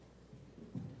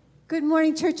Good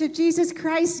morning, Church of Jesus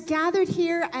Christ, gathered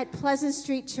here at Pleasant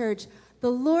Street Church. The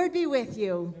Lord be with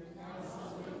you.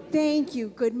 Thank you.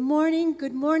 Good morning.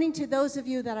 Good morning to those of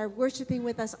you that are worshiping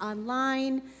with us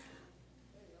online.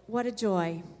 What a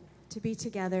joy to be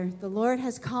together. The Lord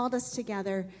has called us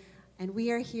together, and we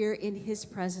are here in His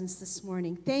presence this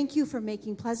morning. Thank you for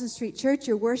making Pleasant Street Church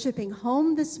your worshiping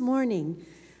home this morning.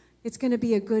 It's going to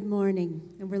be a good morning,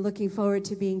 and we're looking forward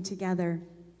to being together.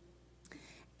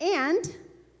 And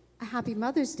a happy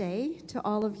Mother's Day to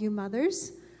all of you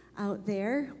mothers out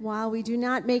there. While we do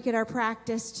not make it our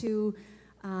practice to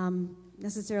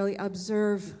necessarily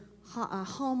observe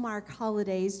Hallmark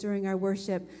holidays during our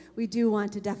worship, we do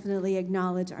want to definitely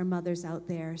acknowledge our mothers out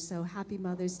there. So happy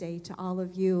Mother's Day to all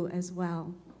of you as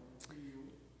well.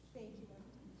 Thank you.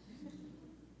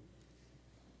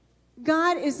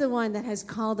 God is the one that has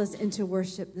called us into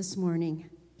worship this morning.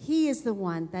 He is the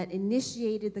one that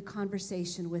initiated the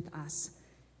conversation with us,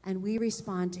 and we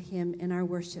respond to Him in our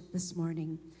worship this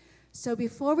morning. So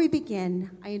before we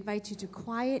begin, I invite you to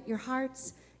quiet your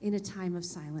hearts in a time of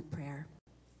silent prayer.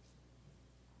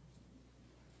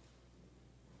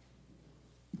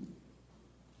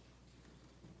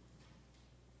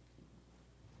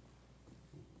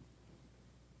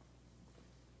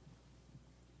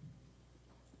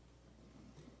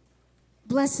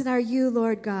 Blessed are you,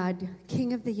 Lord God,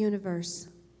 King of the universe.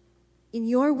 In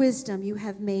your wisdom, you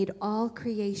have made all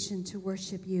creation to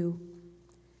worship you.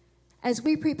 As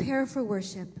we prepare for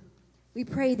worship, we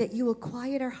pray that you will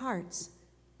quiet our hearts,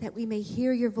 that we may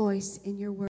hear your voice in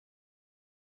your word,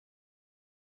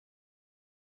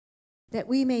 that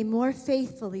we may more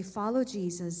faithfully follow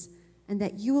Jesus, and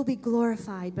that you will be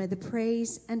glorified by the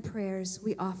praise and prayers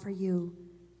we offer you.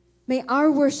 May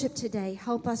our worship today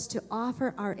help us to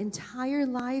offer our entire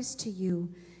lives to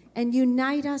you and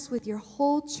unite us with your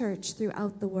whole church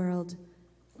throughout the world.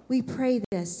 We pray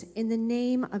this in the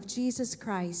name of Jesus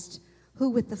Christ, who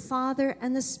with the Father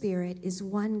and the Spirit is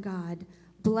one God,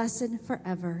 blessed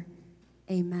forever.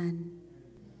 Amen.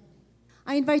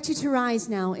 I invite you to rise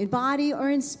now in body or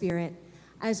in spirit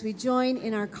as we join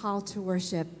in our call to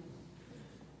worship.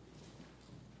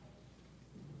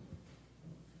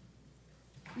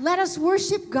 Let us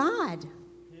worship God.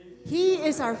 He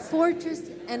is our fortress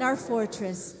and our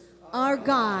fortress, our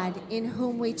God in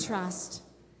whom we trust.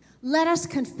 Let us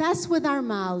confess with our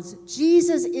mouths,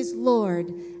 Jesus is Lord,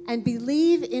 and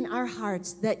believe in our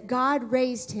hearts that God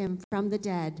raised him from the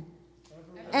dead.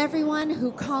 Everyone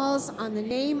who calls on the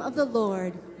name of the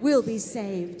Lord will be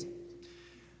saved.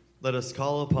 Let us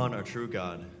call upon our true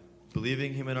God,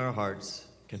 believing him in our hearts,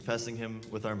 confessing him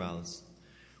with our mouths,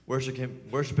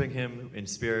 worshiping him in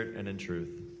spirit and in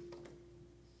truth.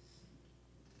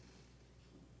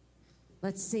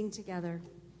 Let's sing together.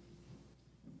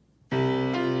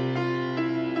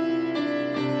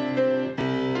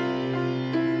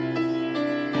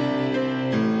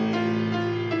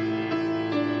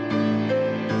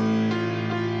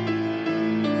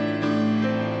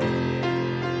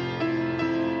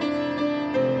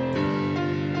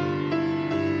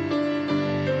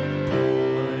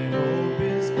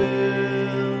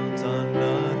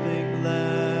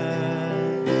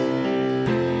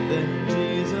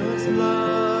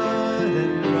 Love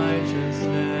and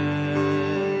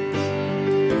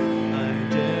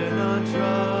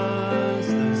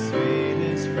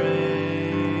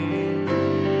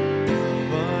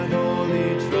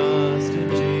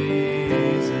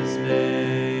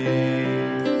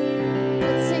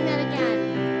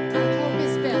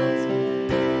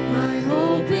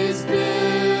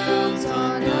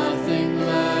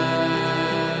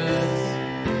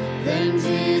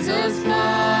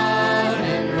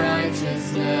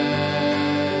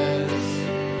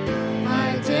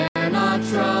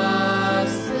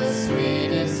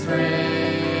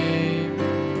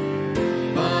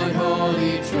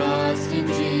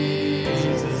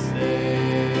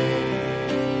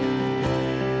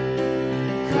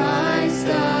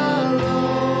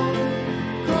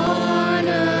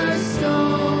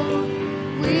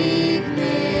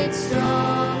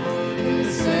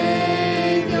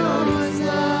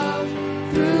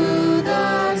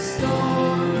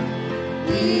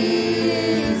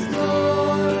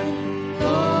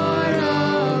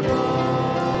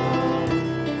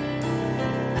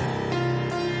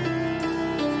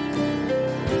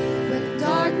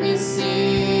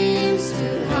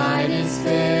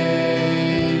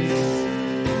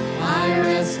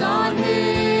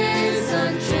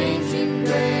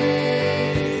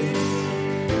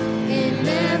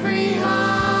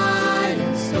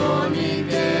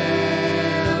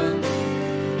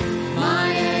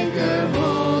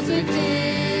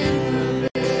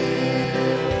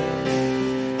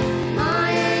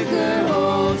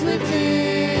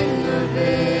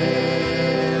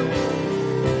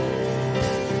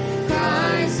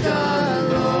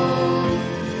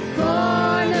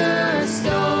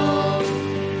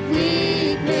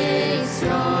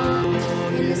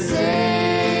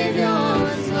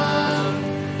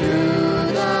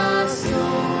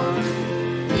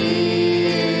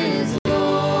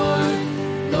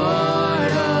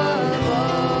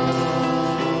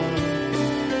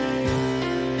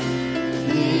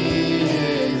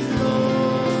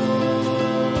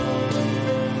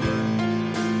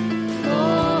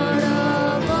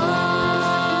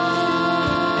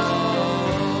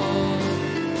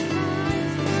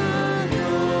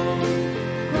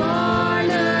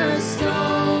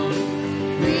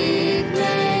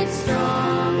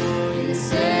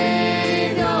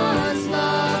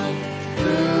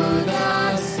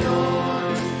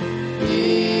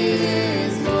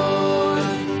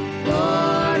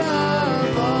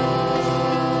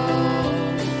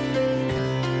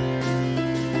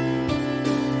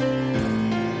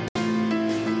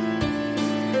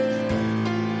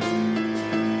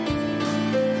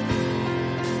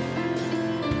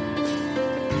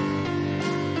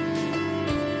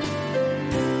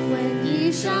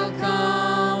shall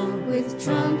come with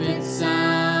trumpet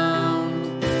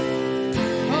sound.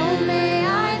 Oh, may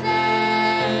I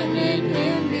then in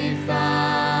him be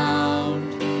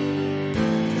found,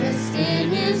 dressed in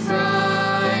his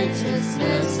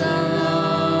righteousness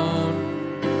alone.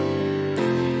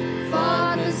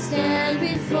 Father, stand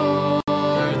before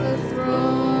the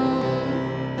throne.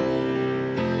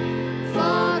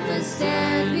 Father,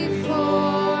 stand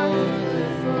before the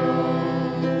throne.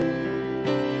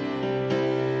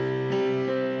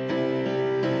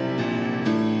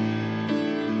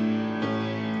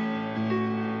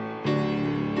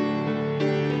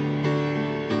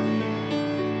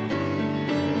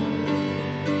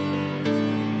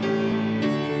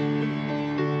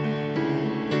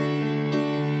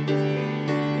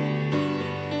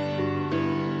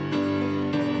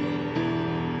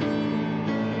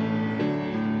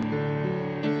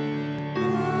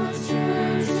 The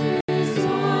church is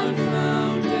on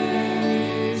foundation,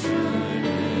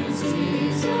 is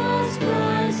Jesus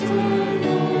Christ our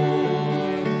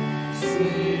Lord. She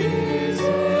is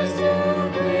his new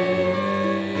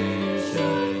creation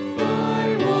by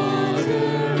water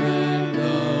and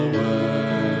the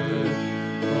word.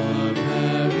 From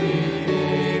heaven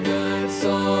came and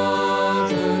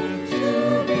sought her to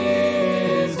be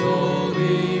his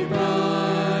holy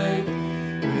bride.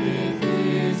 With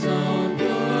his own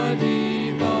blood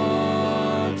he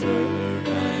bought her,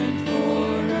 and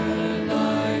for her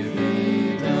life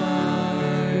he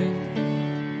died.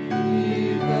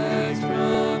 He begs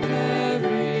from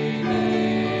every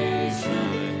nation,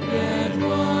 yet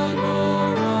one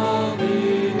o'er all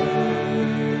the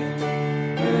earth.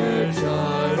 Her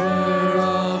charter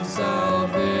of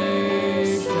salvation,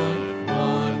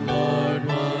 one Lord,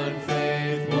 one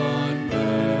faith, one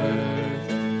birth.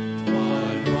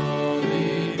 One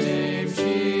holy name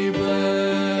she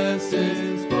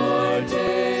blesses,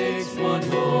 partakes one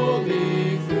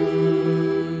holy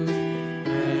fruit,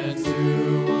 and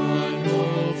to one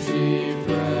hope she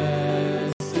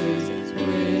presses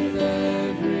with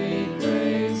every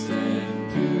grace and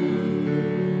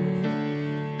good.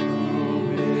 Oh,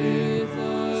 with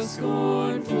a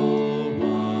scornful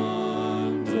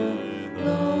wonder,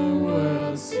 the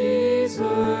world sees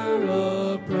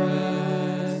her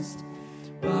oppressed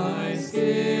by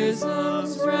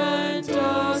schisms rent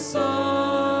asunder,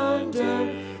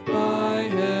 by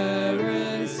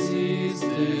heresies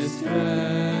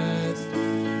distressed.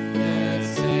 Yet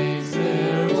saints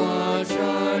their watch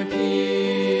are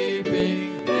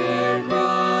keeping, their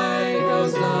cry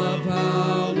goes up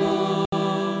how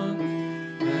long,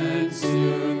 and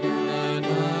soon the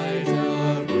night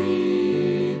of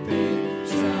weeping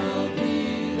shall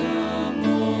be the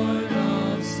morn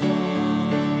of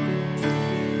song.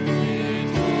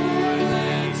 In toil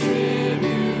and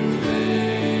tribulation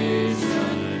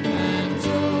and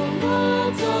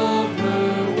tumult of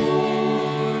her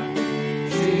war,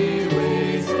 she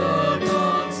waits the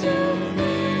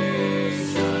consummation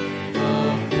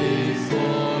of peace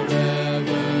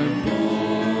forevermore.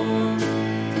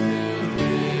 Filled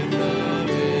with the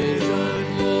vision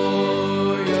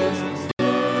glorious,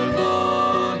 her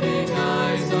longing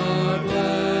eyes are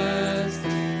blessed,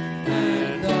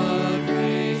 and the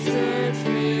great church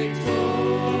victorious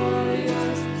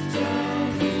shall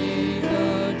be the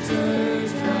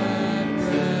church at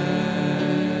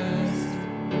rest.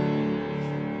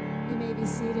 You may be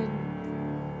seated.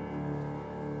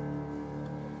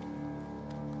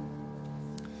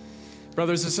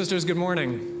 Brothers and sisters, good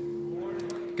morning.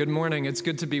 Good morning. It's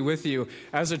good to be with you.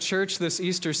 As a church this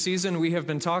Easter season, we have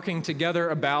been talking together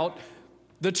about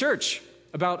the church,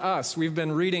 about us. We've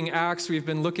been reading Acts. We've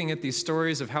been looking at these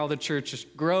stories of how the church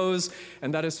grows,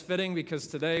 and that is fitting because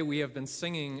today we have been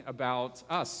singing about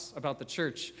us, about the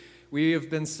church. We have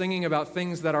been singing about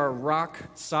things that are rock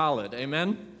solid.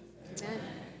 Amen? Amen.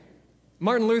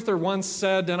 Martin Luther once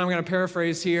said, and I'm going to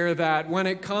paraphrase here, that when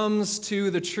it comes to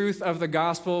the truth of the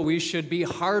gospel, we should be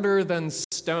harder than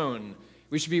stone.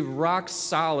 We should be rock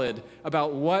solid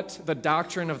about what the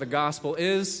doctrine of the gospel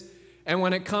is. And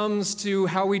when it comes to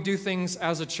how we do things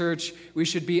as a church, we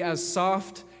should be as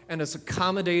soft and as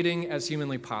accommodating as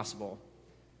humanly possible.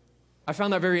 I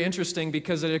found that very interesting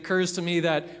because it occurs to me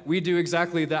that we do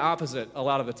exactly the opposite a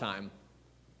lot of the time.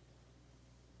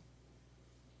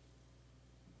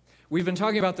 We've been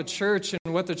talking about the church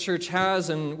and what the church has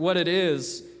and what it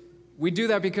is. We do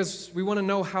that because we want to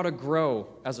know how to grow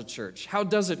as a church. How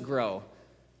does it grow?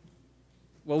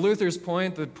 Well, Luther's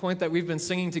point, the point that we've been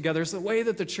singing together, is the way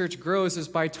that the church grows is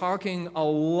by talking a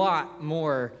lot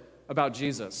more about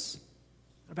Jesus,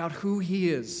 about who he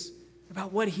is,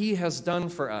 about what he has done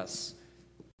for us.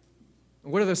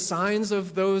 What are the signs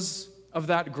of those of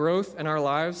that growth in our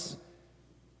lives?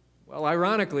 Well,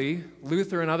 ironically,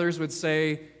 Luther and others would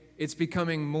say it's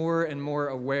becoming more and more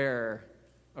aware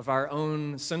of our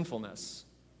own sinfulness.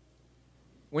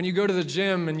 When you go to the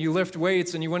gym and you lift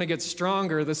weights and you want to get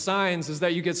stronger, the signs is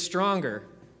that you get stronger,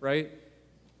 right?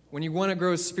 When you want to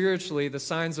grow spiritually, the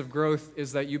signs of growth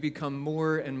is that you become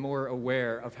more and more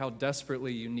aware of how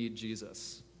desperately you need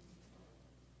Jesus.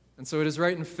 And so it is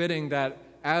right and fitting that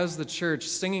as the church,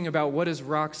 singing about what is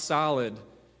rock solid,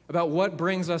 about what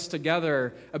brings us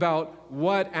together, about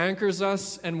what anchors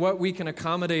us and what we can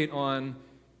accommodate on,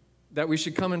 that we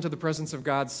should come into the presence of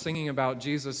God singing about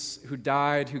Jesus who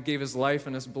died, who gave his life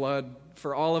and his blood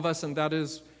for all of us, and that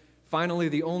is finally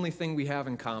the only thing we have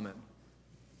in common.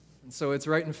 And so it's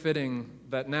right and fitting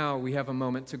that now we have a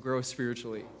moment to grow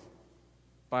spiritually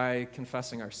by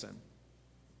confessing our sin.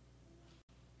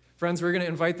 Friends, we're going to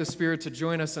invite the Spirit to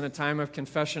join us in a time of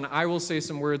confession. I will say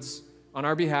some words on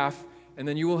our behalf, and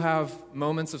then you will have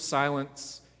moments of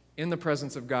silence in the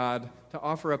presence of God to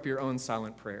offer up your own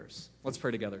silent prayers. Let's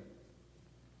pray together.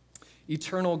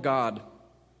 Eternal God,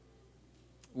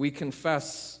 we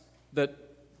confess that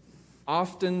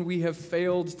often we have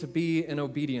failed to be an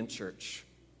obedient church.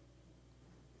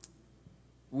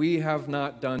 We have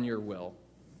not done your will.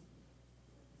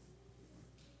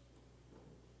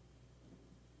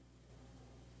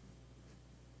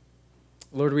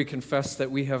 Lord, we confess that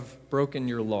we have broken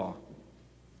your law.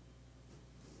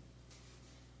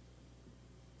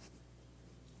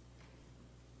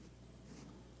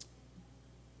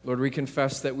 Lord, we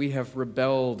confess that we have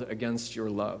rebelled against your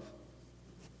love.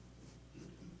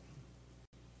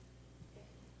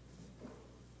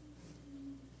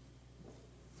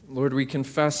 Lord, we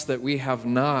confess that we have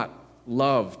not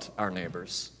loved our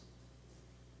neighbors.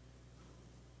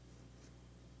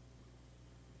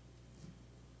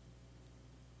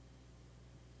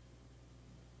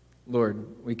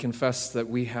 Lord, we confess that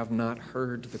we have not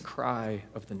heard the cry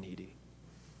of the needy.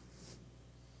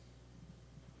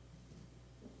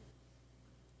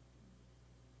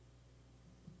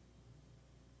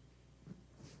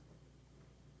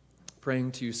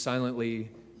 Praying to you silently,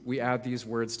 we add these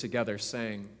words together,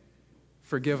 saying,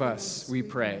 "Forgive us, we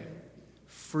pray.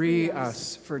 Free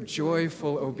us for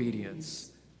joyful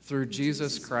obedience through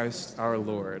Jesus Christ our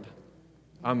Lord.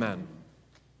 Amen."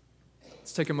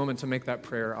 Let's take a moment to make that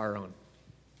prayer our own.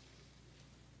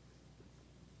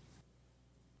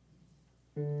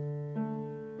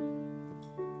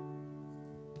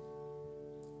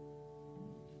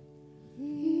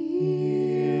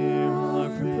 Hear our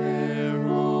prayer,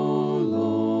 O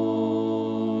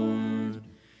Lord.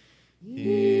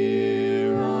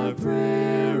 Hear our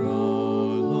prayer, O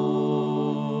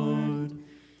Lord.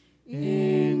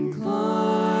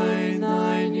 Incline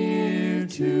thine ear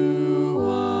to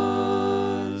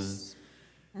us,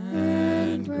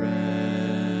 and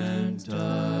grant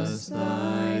us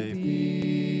thy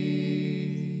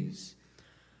peace.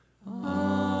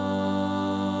 Amen.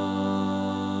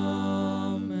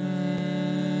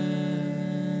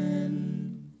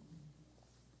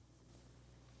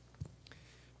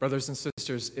 Brothers and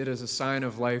sisters, it is a sign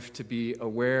of life to be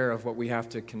aware of what we have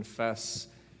to confess,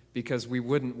 because we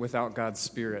wouldn't without God's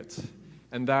Spirit.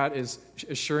 And that is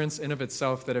assurance in of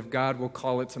itself that if God will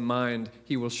call it to mind,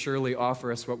 he will surely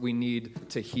offer us what we need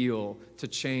to heal, to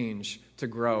change, to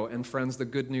grow. And friends, the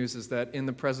good news is that in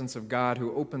the presence of God,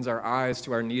 who opens our eyes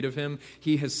to our need of him,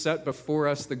 he has set before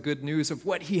us the good news of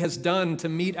what he has done to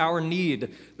meet our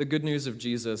need, the good news of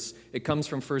Jesus. It comes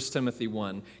from 1 Timothy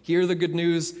 1. Hear the good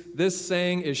news. This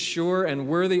saying is sure and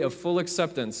worthy of full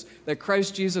acceptance, that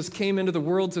Christ Jesus came into the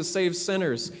world to save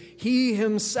sinners. He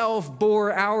himself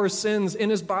bore our sins in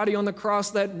his body on the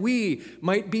cross, that we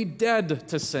might be dead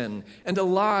to sin and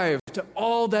alive to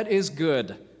all that is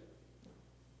good.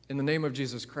 In the name of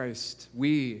Jesus Christ,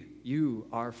 you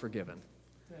are forgiven.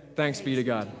 Thanks be to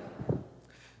God.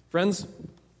 Friends,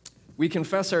 we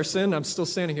confess our sin. I'm still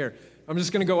standing here. I'm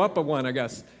just going to go up a one, I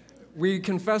guess. We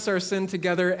confess our sin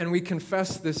together, and we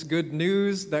confess this good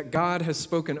news that God has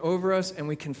spoken over us, and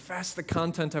we confess the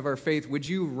content of our faith. Would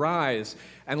you rise,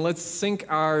 and let's sink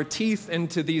our teeth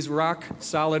into these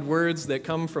rock-solid words that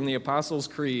come from the Apostles'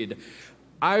 Creed.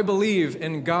 I believe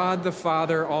in God the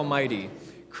Father Almighty,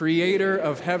 creator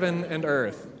of heaven and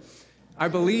earth. I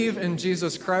believe in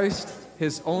Jesus Christ,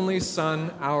 his only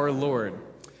Son, our Lord,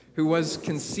 who was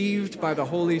conceived by the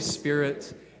Holy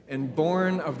Spirit and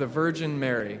born of the Virgin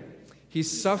Mary. He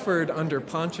suffered under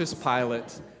Pontius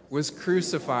Pilate, was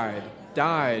crucified,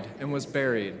 died, and was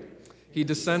buried. He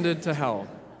descended to hell.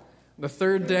 The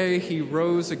third day he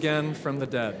rose again from the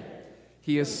dead.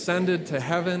 He ascended to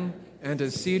heaven and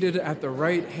is seated at the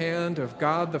right hand of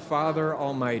God the Father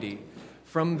Almighty.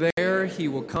 From there he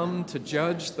will come to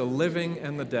judge the living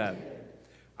and the dead.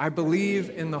 I believe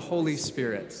in the Holy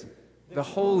Spirit, the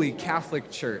holy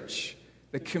Catholic Church,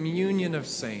 the communion of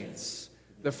saints,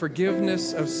 the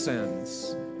forgiveness of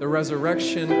sins, the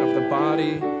resurrection of the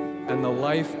body, and the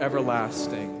life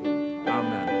everlasting.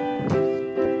 Amen.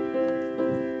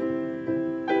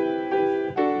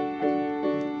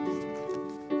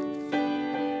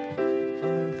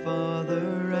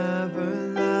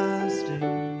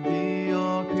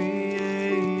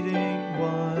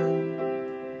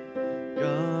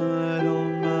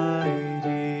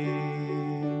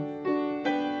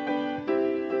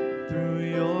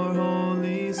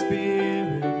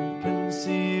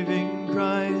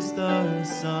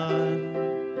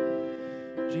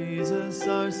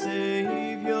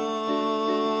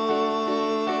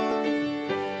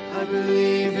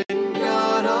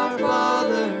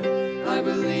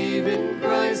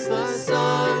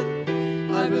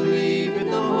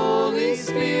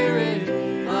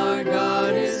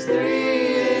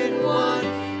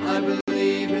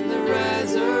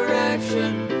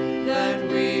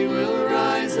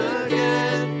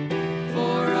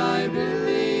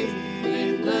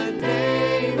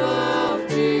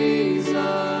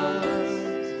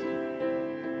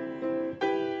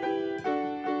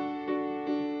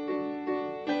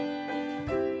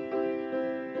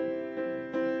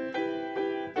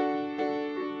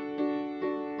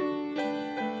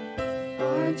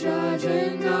 Judge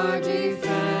and our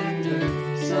defender,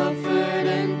 suffered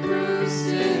and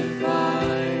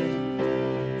crucified.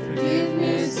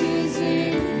 Forgiveness is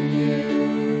in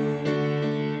you.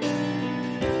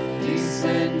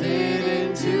 Descended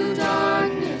into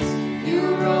darkness,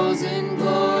 you rose in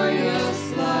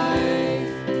glorious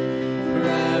life,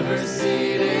 forever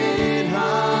seated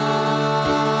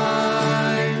high.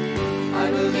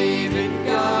 I believe in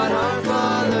God our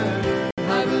Father,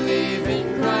 I believe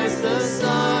in Christ the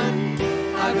Son,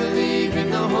 I believe in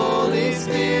the Holy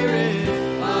Spirit,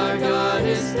 our God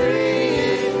is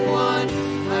three in one.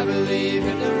 I believe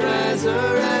in the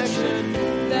resurrection,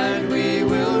 that we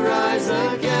will rise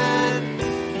again.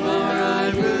 For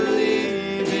I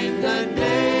believe in the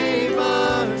name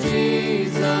of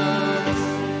Jesus.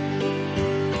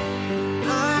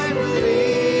 I believe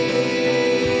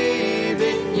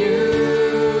in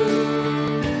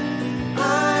you.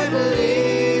 I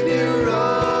believe you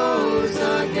rose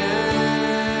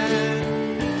again.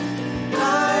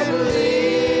 I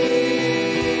believe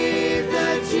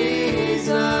that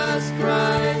Jesus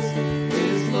Christ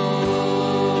is Lord.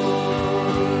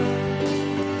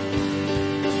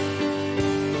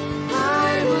 I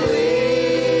believe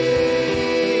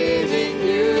in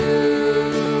you.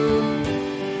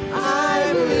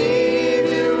 I believe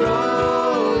you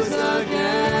rose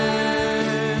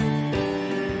again.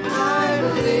 I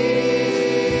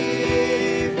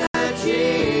believe that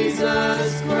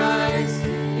Jesus Christ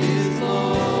is Lord.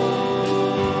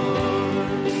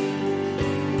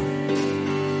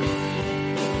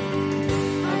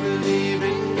 I believe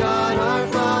in God our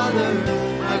Father,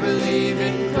 I believe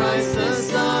in Christ the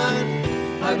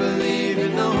Son, I believe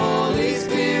in the Holy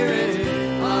Spirit,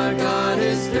 our God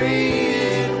is three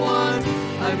in one.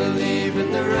 I believe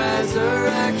in the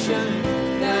resurrection,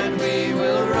 that we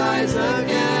will rise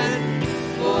again.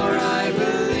 For I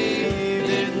believe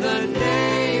in the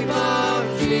name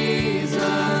of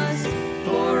Jesus.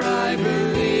 For I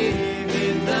believe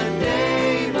in the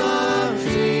name of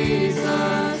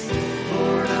Jesus.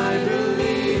 For I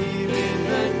believe in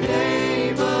the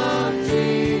name of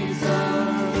Jesus.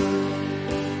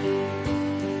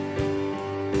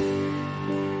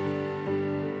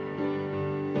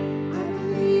 I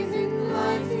believe in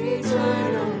life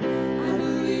eternal. I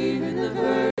believe in the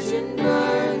virgin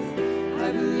birth.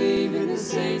 I believe in the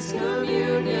saints'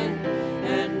 communion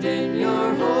and in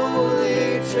your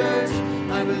holy church.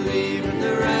 I believe in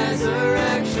the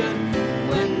resurrection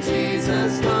when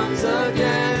Jesus comes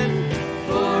again.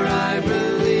 For I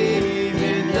believe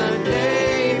in the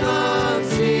name of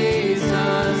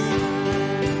Jesus.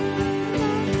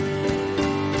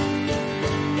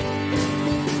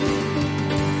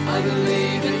 I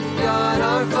believe in God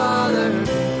our Father,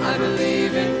 I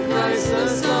believe in Christ the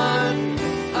Son,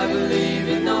 I believe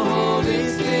in the Holy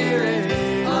Spirit,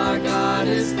 our God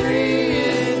is three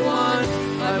in one.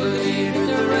 I believe in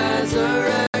the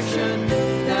resurrection,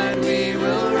 that we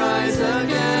will rise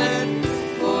again.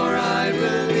 For I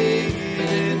believe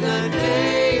in the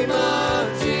name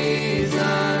of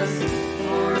Jesus.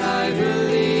 For I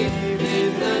believe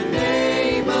in the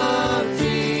name of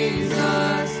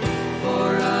Jesus.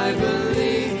 For I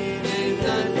believe in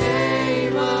the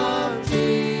name of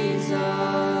Jesus.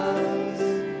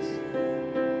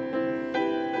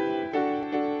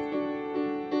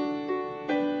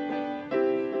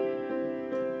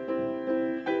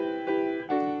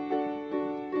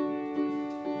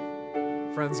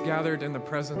 ones gathered in the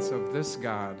presence of this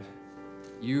God,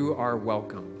 you are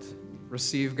welcomed.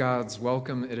 Receive God's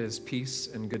welcome. It is peace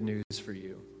and good news for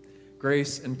you.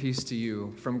 Grace and peace to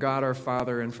you from God our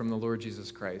Father and from the Lord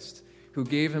Jesus Christ, who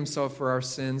gave himself for our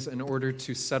sins in order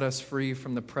to set us free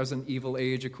from the present evil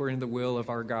age according to the will of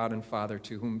our God and Father,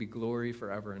 to whom be glory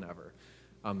forever and ever.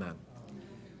 Amen.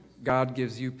 God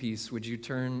gives you peace. Would you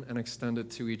turn and extend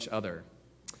it to each other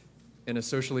in a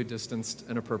socially distanced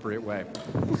and appropriate way?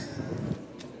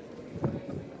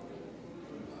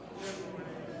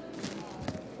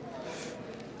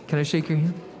 Can I shake your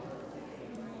hand?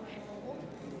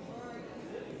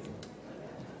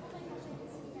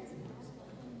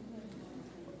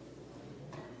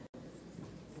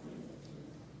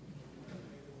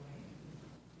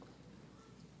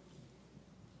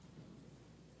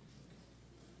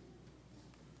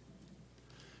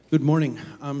 Good morning.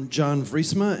 I'm John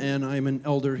Vriesma, and I'm an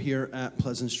elder here at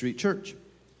Pleasant Street Church.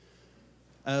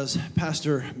 As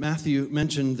Pastor Matthew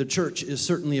mentioned, the church is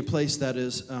certainly a place that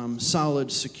is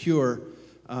solid, secure.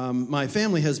 My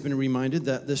family has been reminded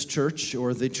that this church,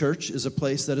 or the church, is a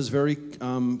place that is very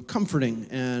comforting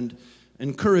and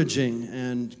encouraging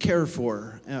and cared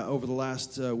for over the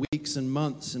last weeks and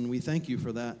months, and we thank you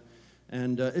for that.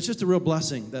 And it's just a real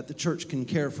blessing that the church can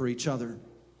care for each other.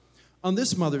 On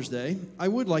this Mother's Day, I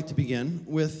would like to begin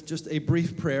with just a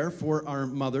brief prayer for our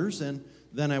mothers, and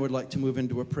then I would like to move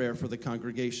into a prayer for the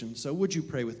congregation. So would you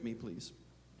pray with me, please?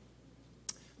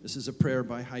 This is a prayer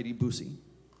by Heidi Busse.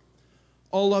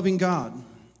 All-loving God,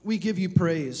 we give you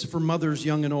praise for mothers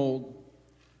young and old.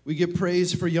 We give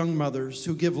praise for young mothers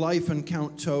who give life and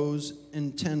count toes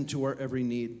and tend to our every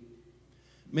need.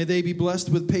 May they be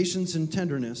blessed with patience and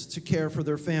tenderness to care for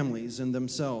their families and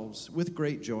themselves with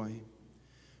great joy.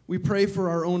 We pray for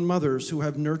our own mothers who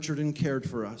have nurtured and cared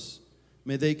for us.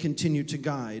 May they continue to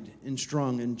guide in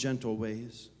strong and gentle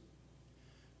ways.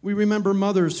 We remember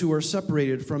mothers who are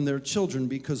separated from their children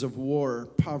because of war,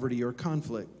 poverty, or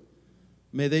conflict.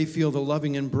 May they feel the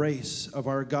loving embrace of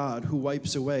our God who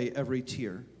wipes away every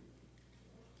tear.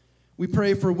 We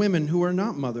pray for women who are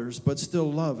not mothers but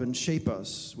still love and shape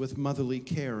us with motherly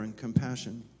care and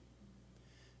compassion.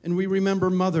 And we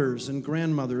remember mothers and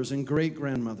grandmothers and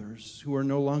great-grandmothers who are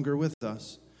no longer with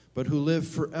us, but who live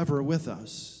forever with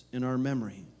us in our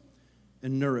memory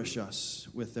and nourish us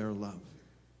with their love.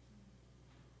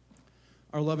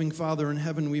 Our loving Father in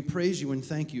heaven, we praise you and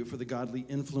thank you for the godly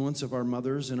influence of our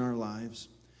mothers in our lives.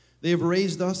 They have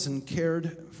raised us and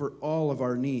cared for all of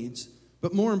our needs,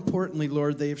 but more importantly,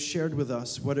 Lord, they have shared with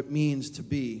us what it means to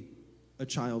be a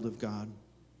child of God.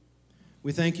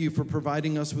 We thank you for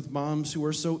providing us with moms who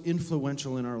are so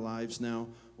influential in our lives now,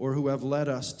 or who have led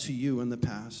us to you in the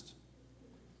past,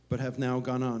 but have now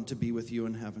gone on to be with you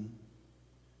in heaven.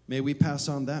 May we pass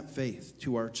on that faith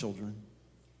to our children.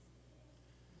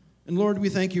 And Lord, we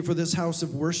thank you for this house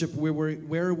of worship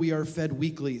where we are fed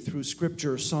weekly through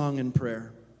scripture, song, and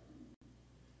prayer.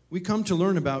 We come to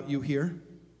learn about you here.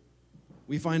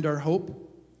 We find our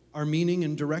hope, our meaning,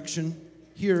 and direction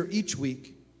here each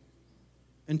week.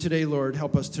 And today, Lord,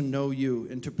 help us to know you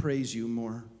and to praise you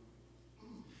more.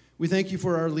 We thank you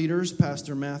for our leaders,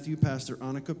 Pastor Matthew, Pastor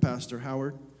Annika, Pastor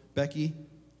Howard, Becky,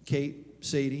 Kate,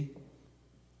 Sadie,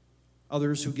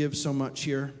 others who give so much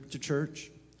here to church.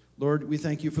 Lord, we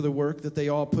thank you for the work that they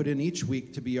all put in each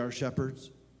week to be our shepherds.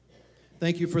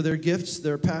 Thank you for their gifts,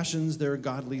 their passions, their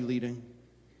godly leading.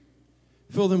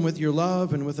 Fill them with your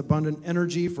love and with abundant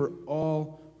energy for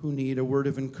all who need a word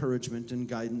of encouragement and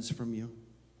guidance from you.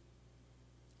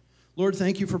 Lord,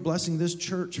 thank you for blessing this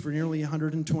church for nearly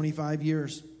 125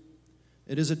 years.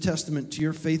 It is a testament to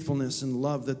your faithfulness and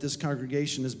love that this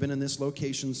congregation has been in this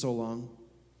location so long.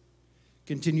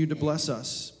 Continue to bless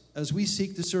us as we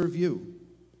seek to serve you,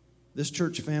 this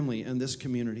church family, and this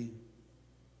community.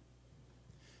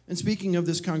 And speaking of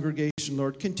this congregation,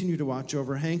 Lord, continue to watch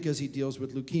over Hank as he deals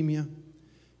with leukemia.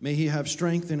 May he have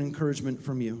strength and encouragement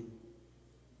from you.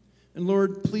 And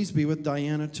Lord, please be with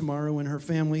Diana tomorrow and her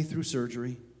family through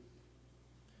surgery.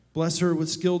 Bless her with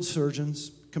skilled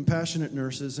surgeons, compassionate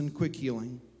nurses, and quick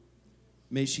healing.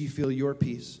 May she feel your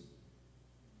peace.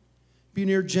 Be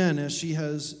near Jen as she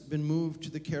has been moved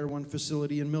to the Care One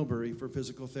facility in Millbury for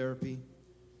physical therapy.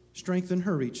 Strengthen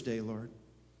her each day, Lord.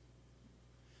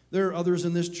 There are others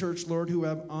in this church, Lord, who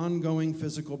have ongoing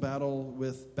physical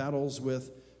battles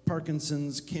with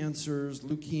Parkinson's, cancers,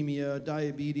 leukemia,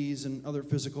 diabetes, and other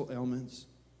physical ailments.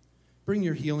 Bring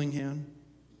your healing hand.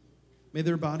 May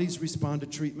their bodies respond to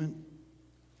treatment.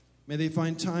 May they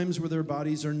find times where their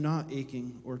bodies are not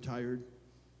aching or tired.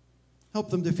 Help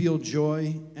them to feel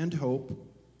joy and hope,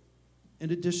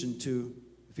 in addition to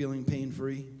feeling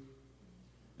pain-free.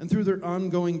 And through their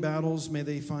ongoing battles, may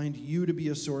they find you to be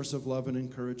a source of love and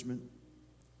encouragement.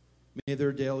 May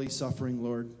their daily suffering,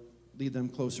 Lord, lead them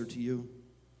closer to you.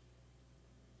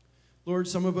 Lord,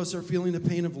 some of us are feeling the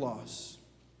pain of loss.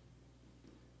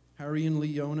 Harry and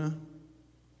Leona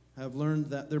have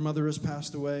learned that their mother has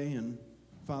passed away, and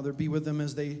Father, be with them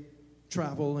as they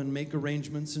travel and make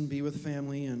arrangements and be with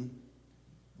family, and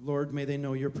Lord, may they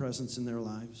know your presence in their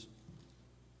lives.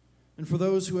 And for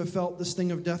those who have felt the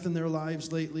sting of death in their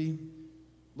lives lately,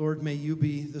 Lord, may you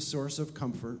be the source of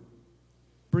comfort.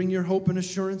 Bring your hope and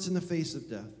assurance in the face of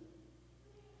death.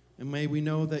 And may we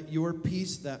know that your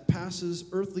peace that passes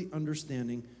earthly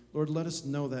understanding, Lord, let us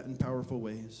know that in powerful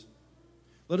ways.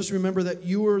 Let us remember that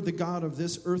you are the God of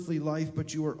this earthly life,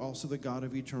 but you are also the God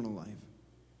of eternal life.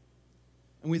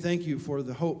 And we thank you for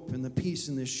the hope and the peace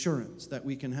and the assurance that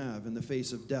we can have in the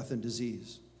face of death and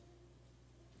disease.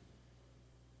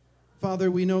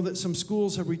 Father, we know that some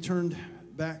schools have returned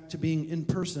back to being in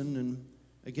person, and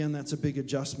again, that's a big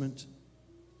adjustment.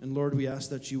 And Lord, we ask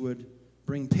that you would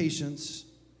bring patience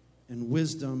and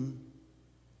wisdom,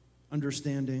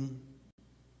 understanding.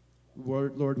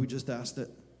 Lord, we just ask that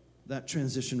that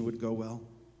transition would go well.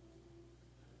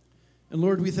 And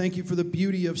Lord, we thank you for the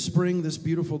beauty of spring, this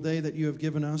beautiful day that you have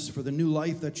given us, for the new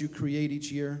life that you create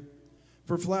each year,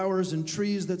 for flowers and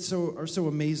trees that are so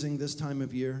amazing this time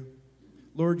of year.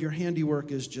 Lord, your handiwork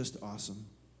is just awesome.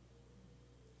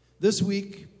 This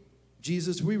week,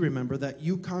 Jesus, we remember that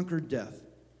you conquered death,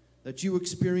 that you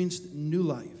experienced new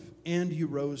life, and you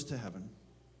rose to heaven.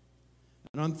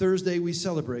 And on Thursday, we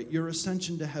celebrate your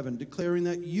ascension to heaven, declaring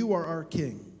that you are our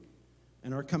King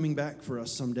and are coming back for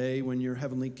us someday when your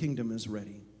heavenly kingdom is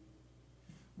ready.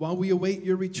 While we await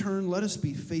your return, let us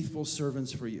be faithful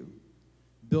servants for you,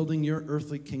 building your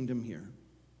earthly kingdom here.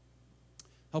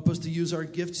 Help us to use our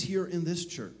gifts here in this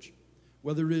church,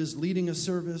 whether it is leading a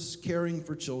service, caring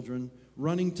for children,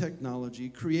 running technology,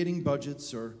 creating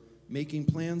budgets, or making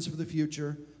plans for the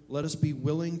future. Let us be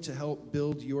willing to help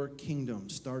build your kingdom,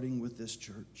 starting with this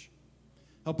church.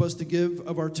 Help us to give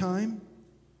of our time,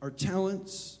 our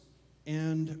talents,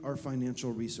 and our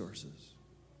financial resources.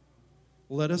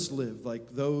 Let us live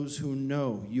like those who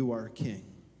know you are King.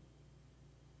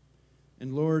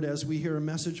 And Lord, as we hear a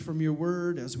message from your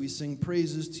word, as we sing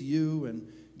praises to you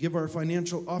and give our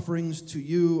financial offerings to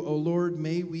you, O Lord,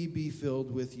 may we be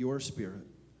filled with your Spirit,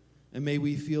 and may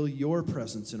we feel your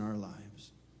presence in our lives.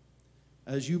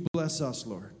 As you bless us,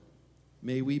 Lord,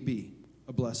 may we be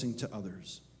a blessing to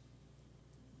others.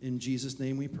 In Jesus'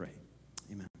 name we pray.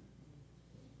 Amen.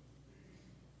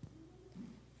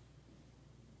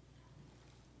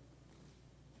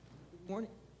 Good morning.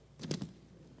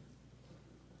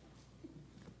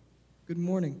 Good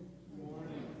morning. Good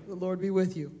morning. The Lord be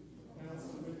with you.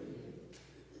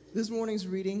 This morning's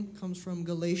reading comes from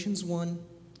Galatians 1,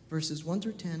 verses 1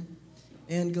 through 10,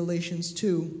 and Galatians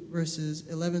 2, verses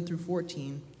 11 through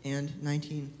 14, and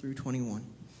 19 through 21.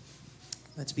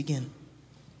 Let's begin.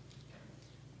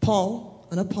 Paul,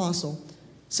 an apostle,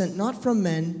 sent not from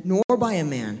men nor by a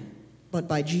man, but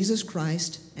by Jesus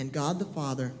Christ and God the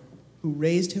Father, who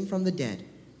raised him from the dead,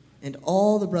 and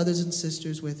all the brothers and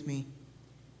sisters with me,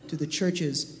 to the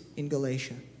churches in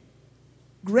Galatia.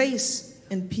 Grace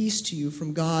and peace to you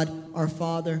from God our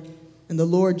Father and the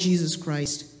Lord Jesus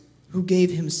Christ, who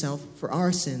gave himself for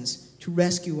our sins to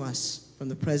rescue us from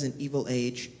the present evil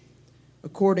age,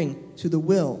 according to the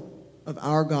will of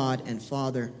our God and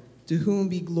Father, to whom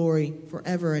be glory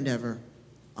forever and ever.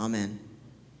 Amen.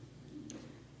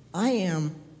 I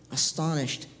am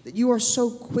astonished that you are so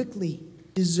quickly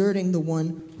deserting the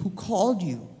one who called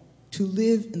you to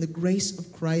live in the grace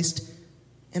of Christ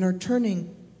and are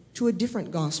turning to a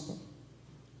different gospel,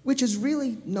 which is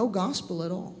really no gospel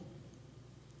at all.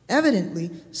 Evidently,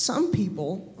 some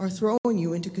people are throwing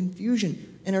you into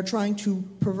confusion and are trying to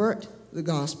pervert the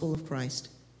gospel of Christ.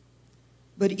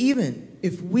 But even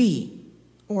if we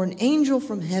or an angel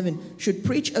from heaven should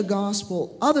preach a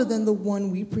gospel other than the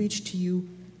one we preach to you,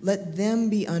 let them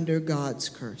be under God's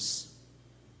curse.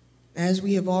 As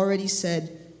we have already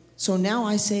said, so now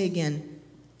I say again,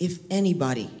 if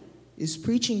anybody is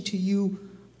preaching to you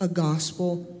a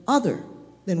gospel other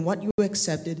than what you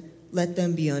accepted, let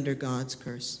them be under God's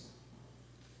curse.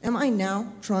 Am I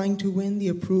now trying to win the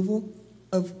approval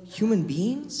of human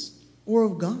beings or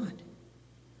of God?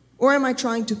 Or am I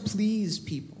trying to please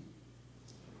people?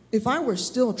 If I were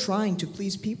still trying to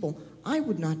please people, I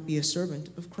would not be a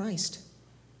servant of Christ.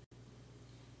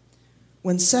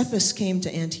 When Cephas came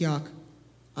to Antioch,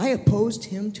 I opposed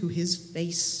him to his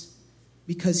face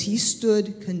because he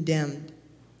stood condemned.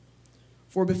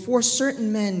 For before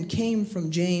certain men came from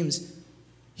James,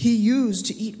 he used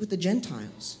to eat with the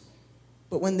Gentiles.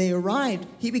 But when they arrived,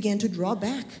 he began to draw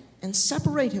back and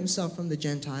separate himself from the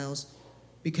Gentiles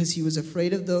because he was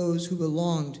afraid of those who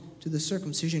belonged to the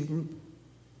circumcision group.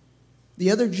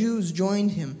 The other Jews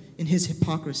joined him in his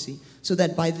hypocrisy, so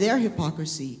that by their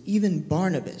hypocrisy, even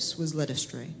Barnabas was led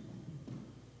astray.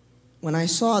 When I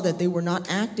saw that they were not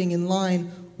acting in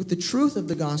line with the truth of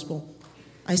the gospel,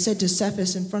 I said to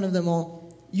Cephas in front of them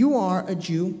all, "You are a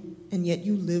Jew, and yet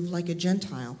you live like a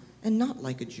Gentile and not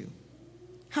like a Jew.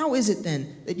 How is it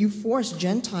then that you force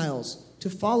Gentiles to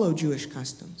follow Jewish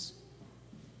customs?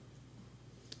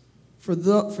 For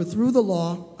through the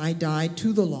law I died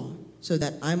to the law, so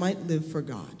that I might live for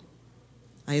God.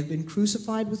 I have been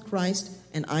crucified with Christ,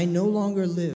 and I no longer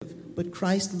live, but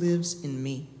Christ lives in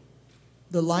me.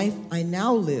 The life I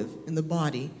now live in the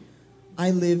body,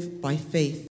 I live by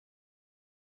faith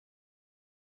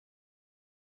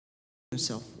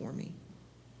himself for me.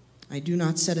 I do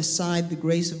not set aside the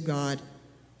grace of God,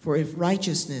 for if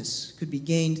righteousness could be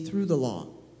gained through the law,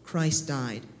 Christ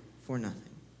died for nothing."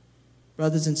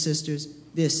 Brothers and sisters,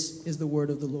 this is the word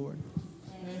of the Lord.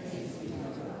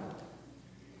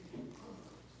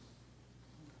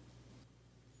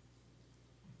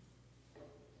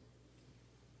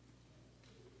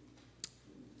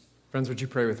 Friends, would you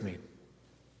pray with me?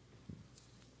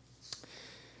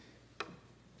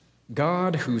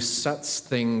 God who sets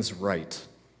things right.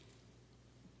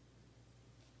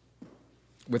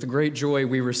 With great joy,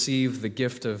 we receive the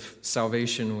gift of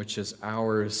salvation, which is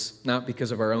ours, not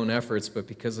because of our own efforts, but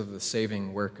because of the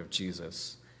saving work of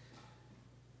Jesus.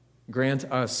 Grant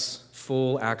us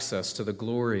full access to the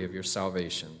glory of your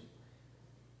salvation,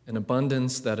 an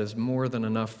abundance that is more than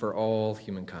enough for all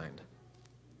humankind.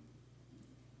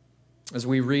 As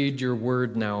we read your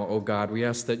word now, O God, we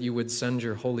ask that you would send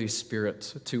your Holy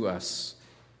Spirit to us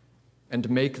and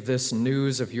make this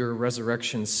news of your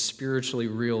resurrection spiritually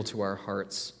real to our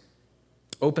hearts.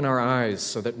 Open our eyes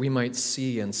so that we might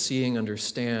see, and seeing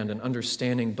understand, and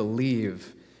understanding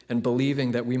believe, and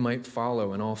believing that we might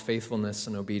follow in all faithfulness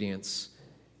and obedience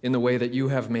in the way that you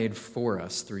have made for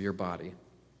us through your body.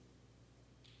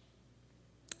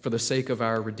 For the sake of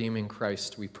our redeeming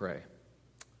Christ, we pray.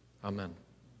 Amen.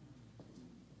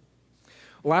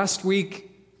 Last week,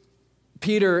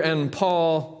 Peter and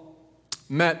Paul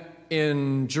met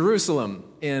in Jerusalem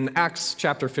in Acts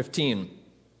chapter 15.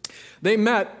 They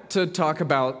met to talk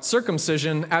about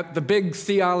circumcision at the big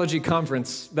theology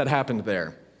conference that happened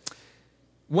there.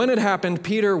 When it happened,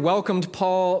 Peter welcomed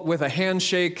Paul with a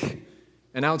handshake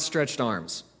and outstretched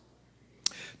arms.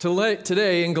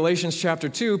 Today, in Galatians chapter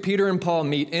 2, Peter and Paul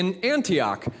meet in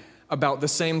Antioch about the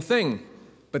same thing.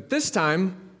 But this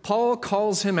time, Paul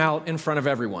calls him out in front of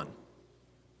everyone.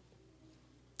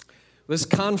 This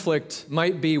conflict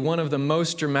might be one of the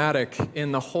most dramatic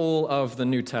in the whole of the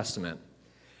New Testament.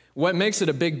 What makes it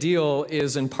a big deal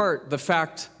is in part the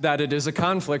fact that it is a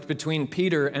conflict between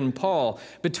Peter and Paul,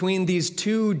 between these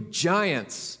two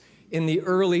giants in the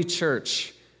early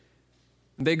church.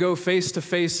 They go face to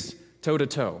face, toe to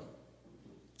toe.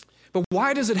 But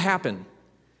why does it happen?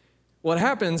 Well, it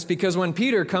happens because when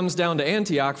Peter comes down to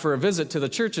Antioch for a visit to the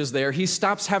churches there, he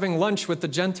stops having lunch with the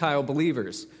Gentile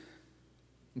believers.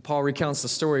 And Paul recounts the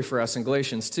story for us in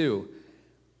Galatians 2.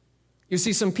 You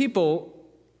see, some people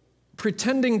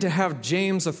pretending to have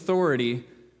James' authority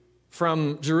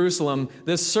from Jerusalem,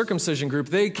 this circumcision group,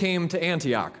 they came to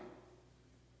Antioch.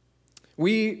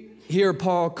 We hear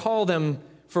Paul call them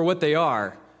for what they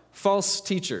are, false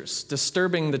teachers,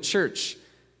 disturbing the church.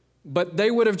 But they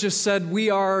would have just said,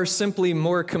 we are simply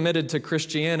more committed to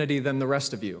Christianity than the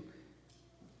rest of you.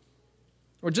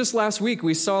 Or just last week,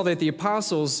 we saw that the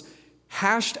apostles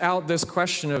hashed out this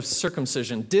question of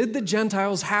circumcision. Did the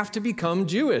Gentiles have to become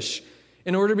Jewish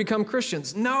in order to become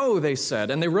Christians? No, they said.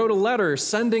 And they wrote a letter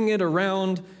sending it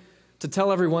around to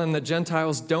tell everyone that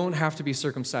Gentiles don't have to be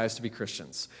circumcised to be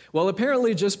Christians. Well,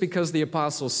 apparently just because the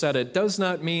apostles said it does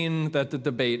not mean that the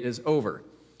debate is over.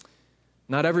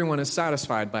 Not everyone is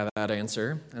satisfied by that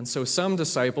answer, and so some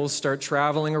disciples start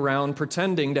traveling around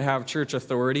pretending to have church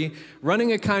authority,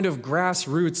 running a kind of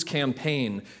grassroots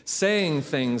campaign, saying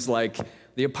things like,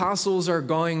 the apostles are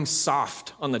going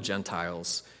soft on the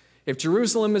Gentiles. If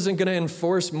Jerusalem isn't going to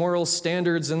enforce moral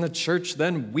standards in the church,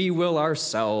 then we will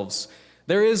ourselves.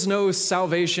 There is no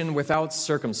salvation without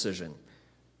circumcision.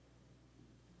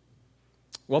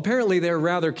 Well, apparently they're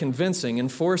rather convincing and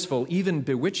forceful, even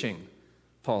bewitching,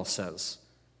 Paul says.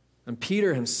 And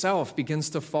Peter himself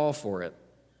begins to fall for it.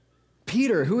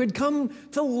 Peter, who had come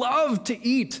to love to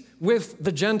eat with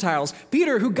the Gentiles.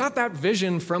 Peter, who got that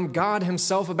vision from God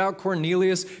himself about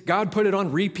Cornelius. God put it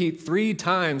on repeat 3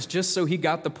 times just so he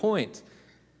got the point.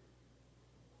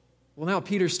 Well, now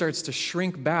Peter starts to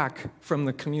shrink back from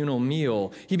the communal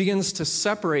meal. He begins to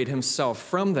separate himself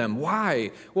from them.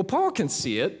 Why? Well, Paul can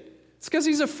see it. It's because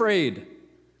he's afraid.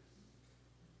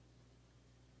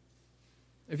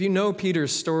 If you know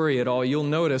Peter's story at all, you'll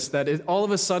notice that all of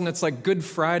a sudden it's like Good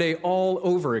Friday all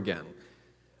over again.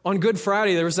 On Good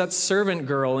Friday, there was that servant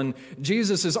girl, and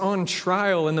Jesus is on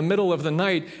trial in the middle of the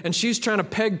night, and she's trying to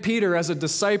peg Peter as a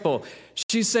disciple.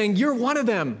 She's saying, "You're one of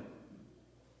them."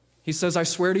 He says, "I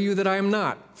swear to you that I am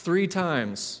not," 3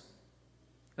 times.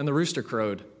 And the rooster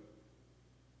crowed.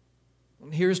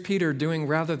 And here's Peter doing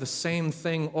rather the same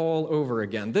thing all over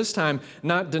again. This time,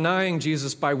 not denying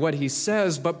Jesus by what he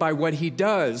says, but by what he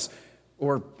does,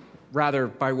 or rather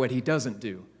by what he doesn't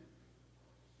do.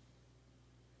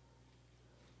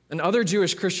 And other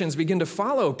Jewish Christians begin to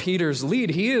follow Peter's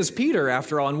lead. He is Peter,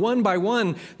 after all. And one by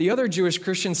one, the other Jewish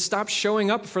Christians stop showing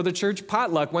up for the church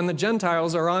potluck when the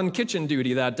Gentiles are on kitchen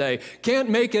duty that day. Can't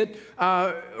make it,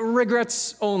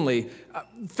 regrets only,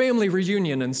 family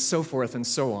reunion, and so forth and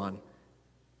so on.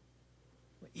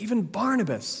 Even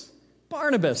Barnabas,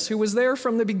 who was there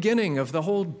from the beginning of the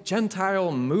whole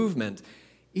Gentile movement,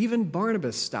 even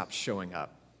Barnabas stopped showing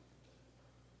up.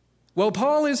 Well,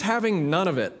 Paul is having none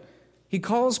of it. He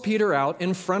calls Peter out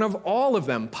in front of all of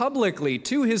them, publicly,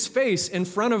 to his face, in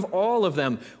front of all of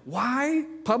them. Why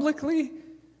publicly?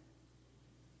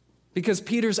 Because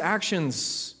Peter's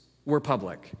actions were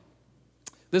public.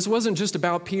 This wasn't just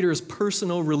about Peter's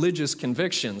personal religious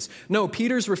convictions. No,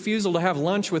 Peter's refusal to have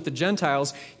lunch with the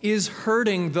Gentiles is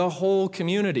hurting the whole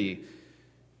community.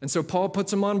 And so Paul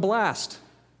puts him on blast.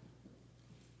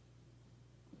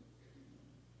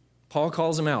 Paul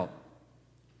calls him out.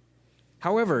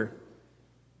 However,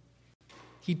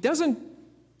 he doesn't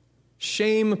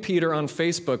shame Peter on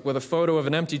Facebook with a photo of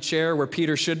an empty chair where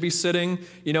Peter should be sitting,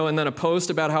 and then a post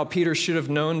about how Peter should have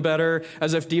known better,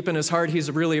 as if deep in his heart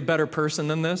he's really a better person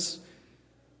than this.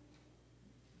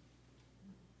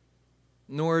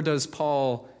 Nor does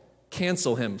Paul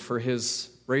cancel him for his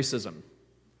racism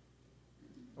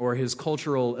or his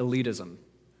cultural elitism.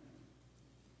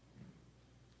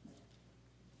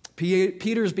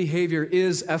 Peter's behavior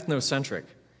is ethnocentric.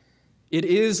 It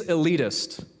is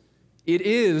elitist. It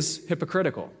is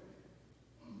hypocritical.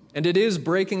 And it is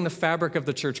breaking the fabric of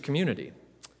the church community.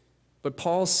 But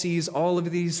Paul sees all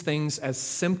of these things as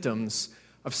symptoms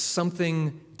of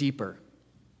something deeper.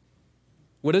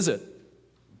 What is it?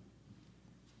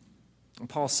 And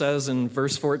Paul says in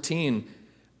verse 14,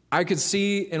 "I could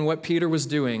see in what Peter was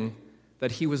doing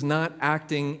that he was not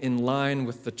acting in line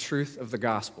with the truth of the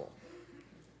gospel."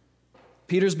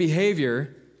 Peter's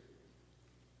behavior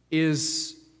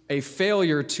is a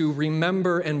failure to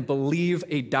remember and believe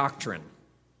a doctrine.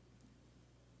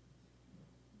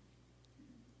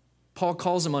 Paul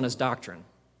calls him on his doctrine.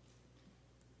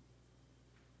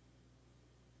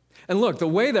 And look, the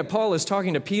way that Paul is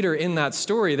talking to Peter in that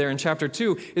story there in chapter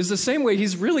 2 is the same way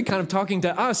he's really kind of talking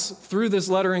to us through this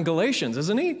letter in Galatians,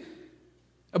 isn't he?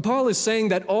 Paul is saying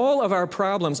that all of our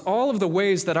problems, all of the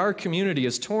ways that our community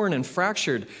is torn and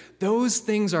fractured, those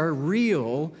things are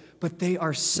real, but they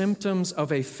are symptoms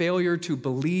of a failure to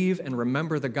believe and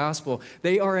remember the gospel.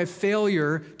 They are a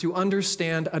failure to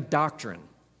understand a doctrine.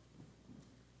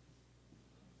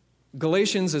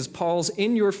 Galatians is Paul's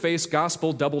in-your-face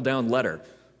gospel double-down letter.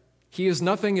 He is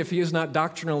nothing if he is not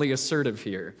doctrinally assertive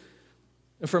here.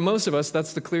 And for most of us,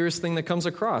 that's the clearest thing that comes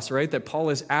across, right? That Paul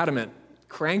is adamant,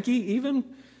 cranky even,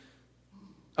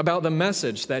 about the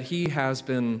message that he has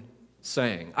been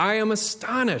saying. "I am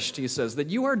astonished," he says, "that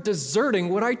you are deserting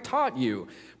what I taught you."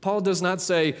 Paul does not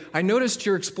say, "I noticed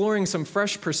you're exploring some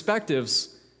fresh perspectives,"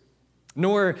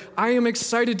 nor, "I am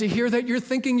excited to hear that you're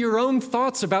thinking your own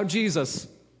thoughts about Jesus."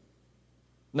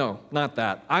 No, not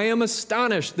that. "I am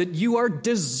astonished that you are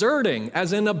deserting,"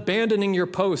 as in abandoning your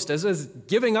post, as is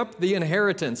giving up the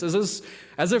inheritance, as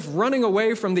if running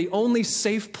away from the only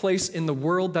safe place in the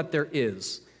world that there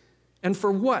is. And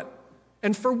for what?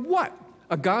 And for what?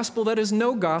 A gospel that is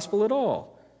no gospel at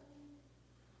all.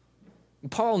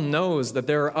 Paul knows that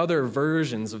there are other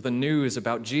versions of the news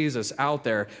about Jesus out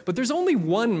there, but there's only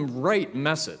one right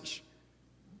message.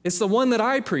 It's the one that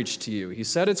I preached to you. He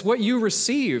said, "It's what you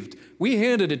received. We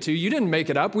handed it to you. You didn't make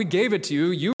it up. We gave it to you.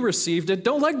 You received it.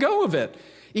 Don't let go of it.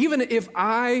 Even if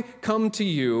I come to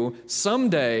you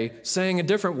someday saying a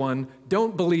different one,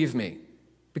 don't believe me,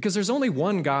 because there's only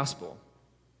one gospel.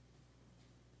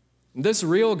 This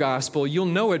real gospel, you'll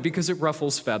know it because it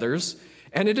ruffles feathers,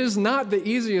 and it is not the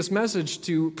easiest message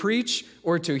to preach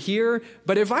or to hear,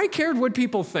 but if I cared what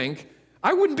people think,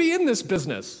 I wouldn't be in this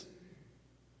business.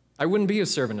 I wouldn't be a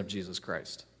servant of Jesus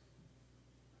Christ."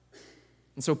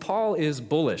 And so Paul is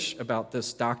bullish about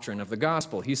this doctrine of the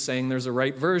gospel. He's saying there's a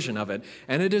right version of it,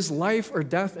 and it is life or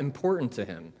death important to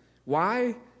him.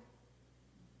 Why?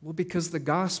 Well, because the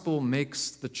gospel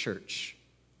makes the church.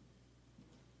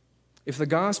 If the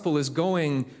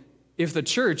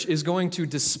church is going to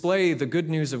display the good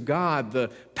news of God, the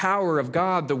power of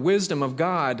God, the wisdom of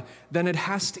God, then it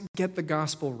has to get the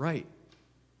gospel right.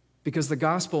 Because the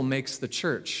gospel makes the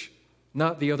church,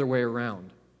 not the other way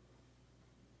around.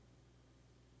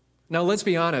 Now, let's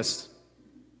be honest.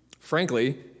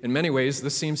 Frankly, in many ways,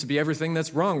 this seems to be everything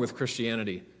that's wrong with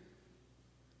Christianity.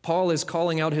 Paul is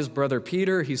calling out his brother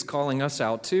Peter. He's calling us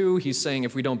out too. He's saying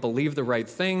if we don't believe the right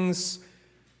things,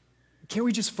 can't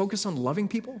we just focus on loving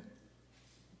people?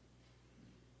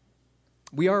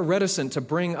 We are reticent to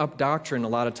bring up doctrine a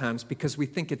lot of times because we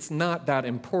think it's not that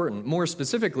important. More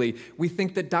specifically, we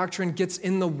think that doctrine gets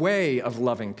in the way of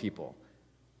loving people.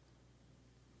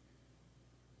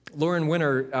 Lauren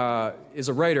Winner is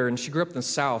a writer, and she grew up in the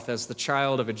South as the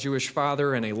child of a Jewish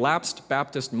father and a lapsed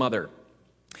Baptist mother.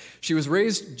 She was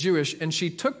raised Jewish, and she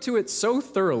took to it so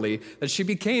thoroughly that she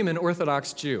became an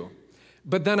Orthodox Jew.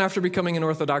 But then after becoming an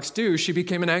Orthodox Jew, she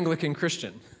became an Anglican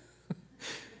Christian.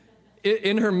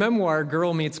 In her memoir,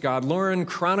 Girl Meets God, Lauren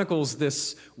chronicles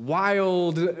this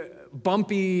wild,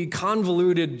 bumpy,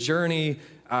 convoluted journey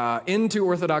into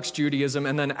Orthodox Judaism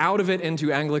and then out of it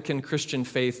into Anglican Christian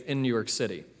faith in New York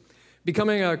City.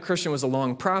 Becoming a Christian was a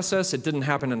long process. It didn't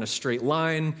happen in a straight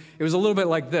line. It was a little bit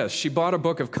like this. She bought a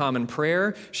book of Common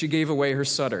Prayer. She gave away her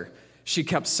Sutter. She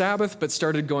kept Sabbath but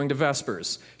started going to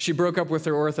Vespers. She broke up with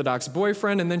her Orthodox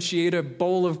boyfriend, and then she ate a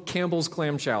bowl of Campbell's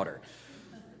clam chowder.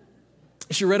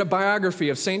 She read a biography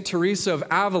of St. Teresa of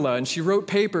Avila, and she wrote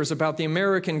papers about the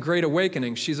American Great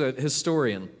Awakening. She's a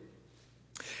historian.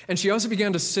 And she also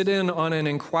began to sit in on an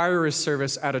inquirer's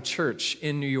service at a church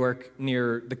in New York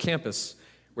near the campus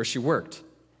where she worked.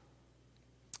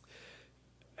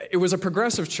 It was a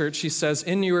progressive church, she says,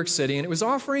 in New York City, and it was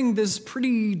offering this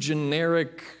pretty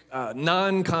generic,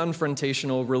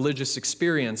 non-confrontational religious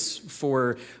experience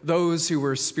for those who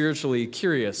were spiritually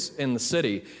curious in the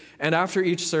city. And after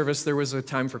each service, there was a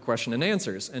time for question and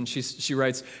answers. And she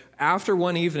writes, after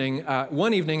one evening,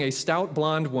 a stout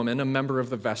blonde woman, a member of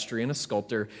the vestry and a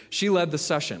sculptor, she led the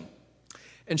session.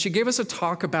 And she gave us a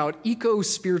talk about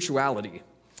eco-spirituality.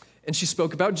 And she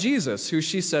spoke about Jesus, who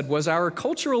she said was our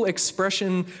cultural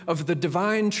expression of the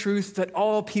divine truth that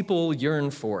all people yearn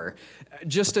for,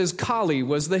 just as Kali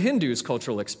was the Hindus'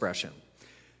 cultural expression.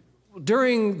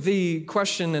 During the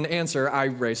question and answer, I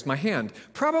raised my hand.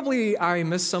 Probably I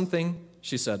missed something,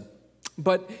 she said.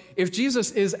 But if Jesus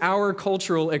is our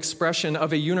cultural expression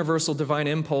of a universal divine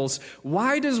impulse,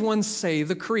 why does one say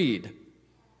the creed?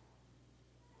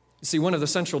 You see, one of the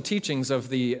central teachings of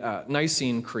the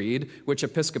Nicene Creed, which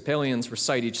Episcopalians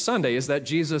recite each Sunday, is that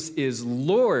Jesus is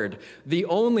Lord, the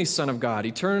only Son of God,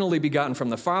 eternally begotten from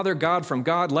the Father, God from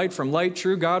God, light from light,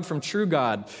 true God from true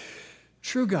God.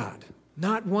 True God,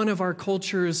 not one of our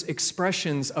culture's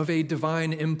expressions of a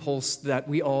divine impulse that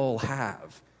we all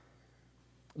have.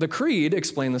 The creed,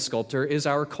 explained the sculptor, is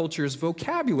our culture's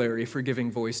vocabulary for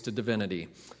giving voice to divinity.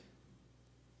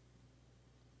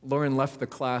 Lauren left the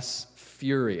class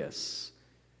furious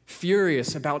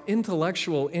about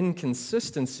intellectual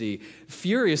inconsistency,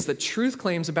 furious that truth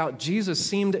claims about Jesus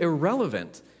seemed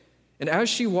irrelevant. And as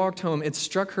she walked home, it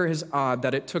struck her as odd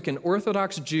that it took an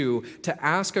Orthodox Jew to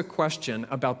ask a question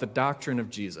about the doctrine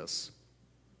of Jesus.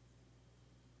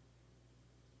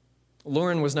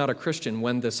 Lauren was not a Christian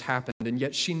when this happened, and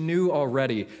yet she knew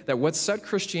already that what set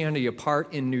Christianity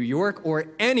apart in New York or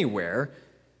anywhere,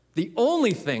 the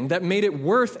only thing that made it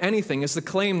worth anything is the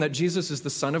claim that Jesus is the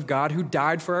Son of God who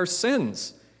died for our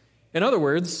sins. In other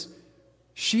words,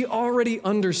 she already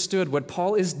understood what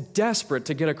Paul is desperate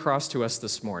to get across to us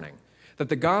this morning, that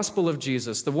the gospel of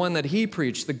Jesus, the one that he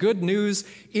preached, the good news,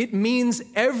 it means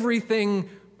everything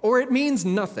or it means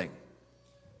nothing.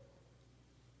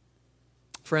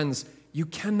 Friends, you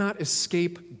cannot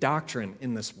escape doctrine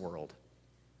in this world.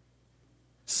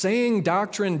 Saying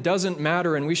doctrine doesn't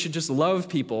matter and we should just love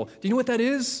people. Do you know what that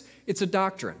is? It's a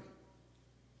doctrine.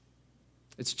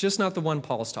 It's just not the one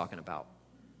Paul's talking about.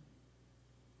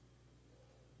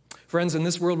 Friends, in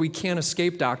this world, we can't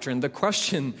escape doctrine. The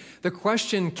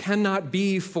question cannot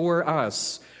be for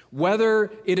us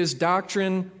whether it is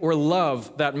doctrine or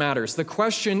love that matters. The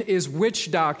question is which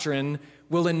doctrine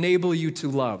will enable you to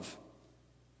love.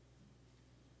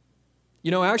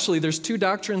 You know, actually, there's two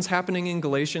doctrines happening in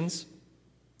Galatians.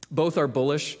 Both are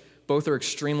bullish. Both are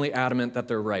extremely adamant that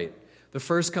they're right. The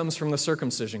first comes from the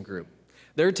circumcision group.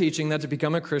 They're teaching that to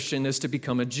become a Christian is to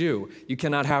become a Jew. You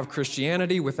cannot have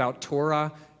Christianity without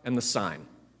Torah and the sign.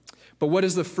 But what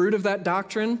is the fruit of that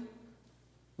doctrine?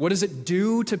 What does it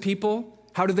do to people?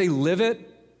 How do they live it?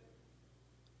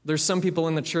 There's some people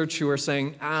in the church who are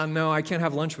saying, no, I can't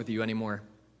have lunch with you anymore.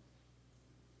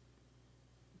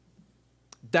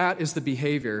 That is the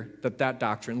behavior that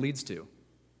doctrine leads to.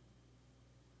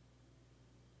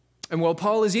 And well,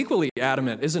 Paul is equally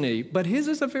adamant, isn't he? But his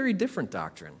is a very different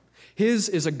doctrine. His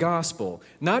is a gospel,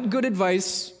 not good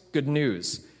advice, good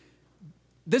news.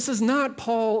 This is not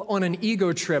Paul on an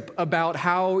ego trip about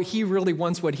how he really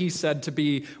wants what he said to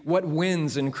be what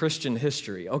wins in Christian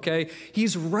history, okay?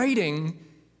 He's writing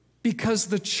because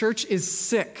the church is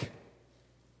sick.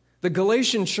 The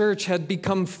Galatian church had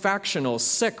become factional,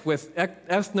 sick with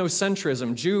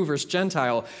ethnocentrism, Jew versus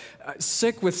Gentile,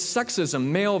 sick with sexism,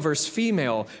 male versus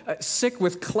female, sick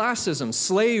with classism,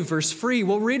 slave versus free.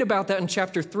 We'll read about that in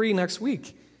chapter 3 next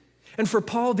week. And for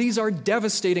Paul, these are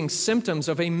devastating symptoms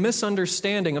of a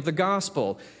misunderstanding of the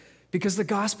gospel, because the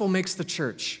gospel makes the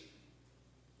church.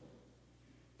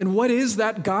 And what is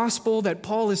that gospel that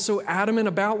Paul is so adamant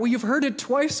about? Well, you've heard it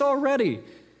twice already.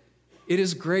 It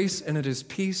is grace and it is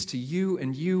peace to you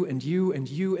and you and you and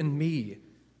you and me,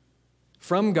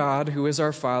 from God, who is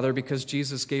our Father, because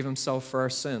Jesus gave himself for our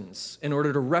sins in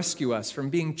order to rescue us from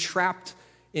being trapped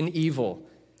in evil.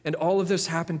 And all of this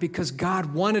happened because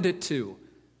God wanted it to.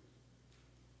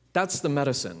 That's the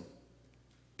medicine.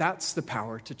 That's the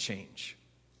power to change.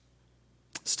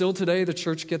 Still today, the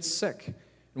church gets sick.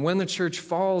 And when the church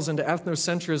falls into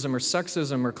ethnocentrism or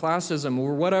sexism or classism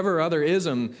or whatever other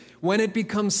ism, when it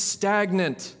becomes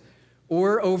stagnant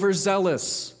or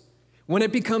overzealous, when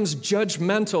it becomes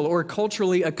judgmental or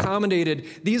culturally accommodated,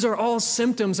 these are all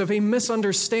symptoms of a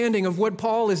misunderstanding of what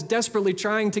Paul is desperately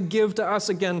trying to give to us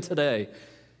again today.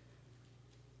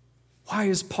 Why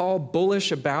is Paul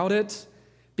bullish about it?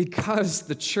 Because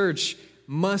the church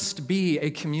must be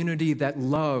a community that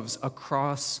loves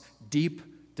across deep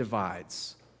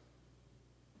divides.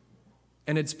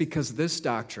 And it's because this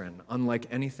doctrine, unlike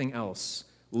anything else,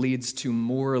 leads to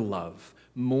more love,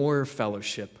 more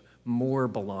fellowship, more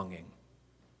belonging.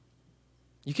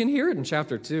 You can hear it in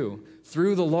chapter 2.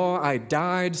 Through the law I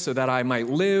died so that I might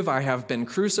live. I have been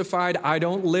crucified. I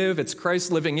don't live. It's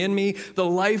Christ living in me. The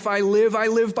life I live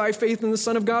by faith in the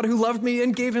Son of God who loved me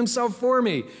and gave himself for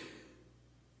me.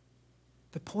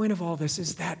 The point of all this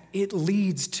is that it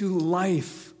leads to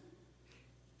life.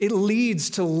 It leads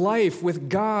to life with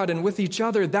God and with each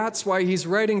other. That's why he's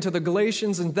writing to the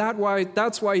Galatians, and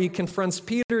that's why he confronts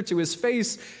Peter to his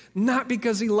face, not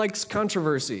because he likes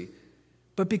controversy,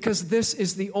 but because this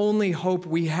is the only hope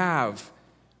we have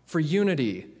for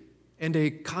unity in a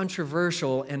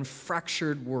controversial and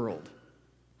fractured world.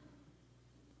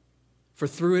 For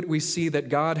through it we see that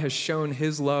God has shown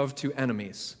his love to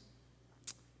enemies,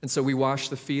 and so we wash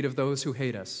the feet of those who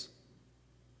hate us.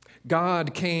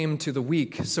 God came to the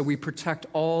weak, so we protect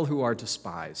all who are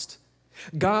despised.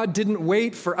 God didn't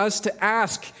wait for us to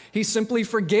ask. He simply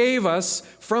forgave us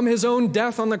from his own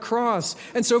death on the cross.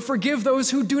 And so forgive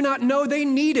those who do not know they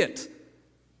need it.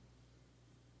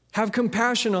 Have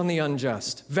compassion on the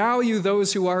unjust. Value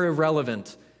those who are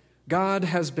irrelevant. God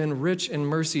has been rich in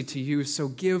mercy to you, so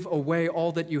give away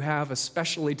all that you have,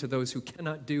 especially to those who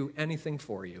cannot do anything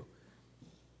for you.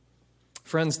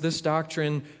 Friends, this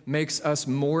doctrine makes us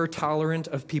more tolerant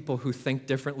of people who think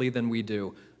differently than we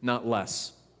do, not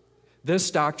less.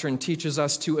 This doctrine teaches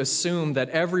us to assume that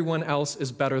everyone else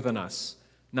is better than us,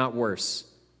 not worse.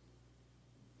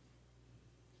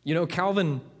 You know,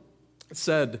 Calvin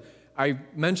said, I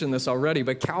mentioned this already,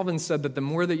 but Calvin said that the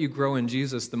more that you grow in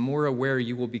Jesus, the more aware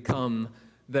you will become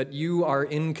that you are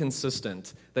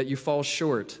inconsistent, that you fall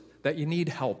short, that you need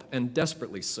help, and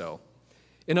desperately so.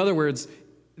 In other words,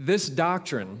 this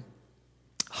doctrine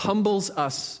humbles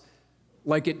us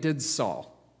like it did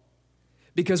Saul,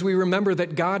 because we remember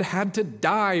that God had to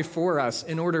die for us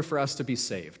in order for us to be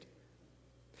saved.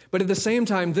 But at the same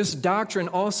time, this doctrine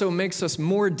also makes us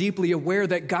more deeply aware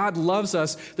that God loves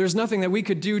us. There's nothing that we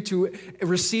could do to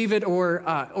receive it or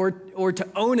to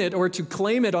own it or to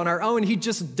claim it on our own. He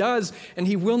just does, and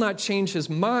he will not change his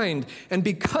mind. And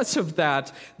because of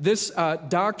that, this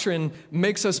doctrine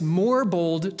makes us more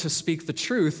bold to speak the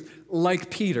truth, like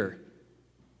Peter.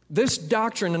 This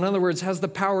doctrine, in other words, has the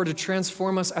power to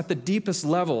transform us at the deepest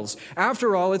levels.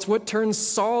 After all, it's what turns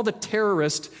Saul the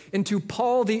terrorist into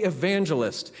Paul the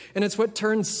evangelist. And it's what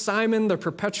turns Simon the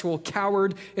perpetual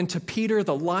coward into Peter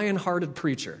the lion-hearted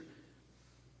preacher.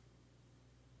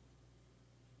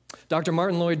 Dr.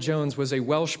 Martin Lloyd-Jones was a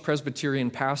Welsh Presbyterian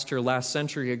pastor last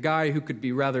century, a guy who could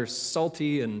be rather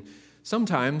salty and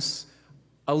sometimes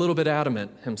a little bit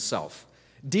adamant himself.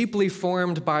 Deeply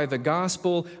formed by the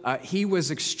gospel, he was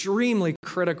extremely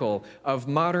critical of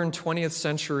modern 20th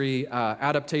century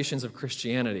adaptations of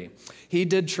Christianity. He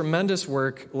did tremendous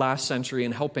work last century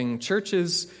in helping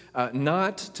churches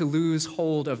not to lose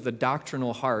hold of the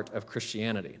doctrinal heart of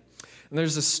Christianity. And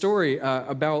there's a story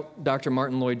about Dr.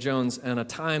 Martin Lloyd-Jones and a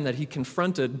time that he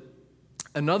confronted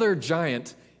another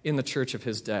giant in the church of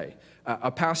his day, a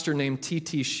pastor named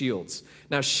T.T. Shields.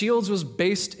 Now, Shields was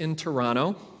based in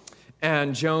Toronto,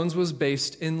 and Jones was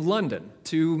based in London,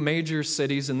 two major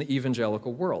cities in the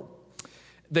evangelical world.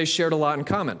 They shared a lot in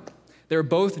common. They were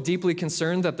both deeply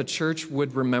concerned that the church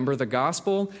would remember the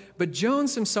gospel, but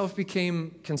Jones himself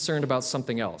became concerned about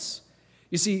something else.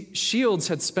 You see, Shields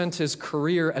had spent his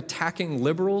career attacking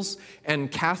liberals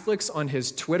and Catholics on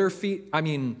his Twitter feed.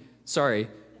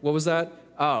 What was that?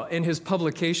 Oh, in his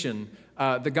publication,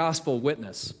 The Gospel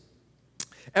Witness.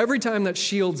 Every time that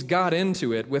Shields got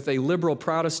into it with a liberal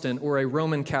Protestant or a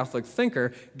Roman Catholic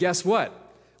thinker, guess what?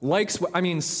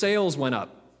 Sales went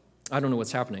up. I don't know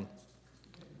what's happening.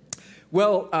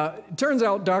 Well, it turns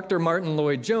out Dr. Martin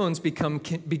Lloyd-Jones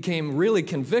became really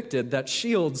convicted that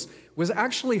Shields was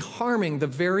actually harming the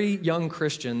very young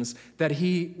Christians that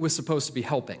he was supposed to be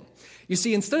helping. You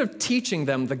see, instead of teaching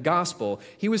them the gospel,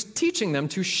 he was teaching them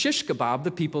to shish kebab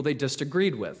the people they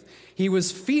disagreed with. He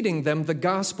was feeding them the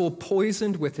gospel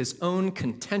poisoned with his own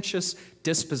contentious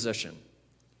disposition.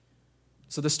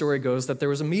 So the story goes that there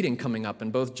was a meeting coming up,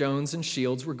 and both Jones and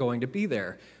Shields were going to be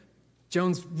there.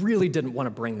 Jones really didn't want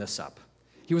to bring this up.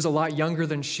 He was a lot younger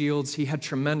than Shields. He had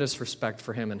tremendous respect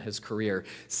for him and his career.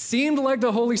 Seemed like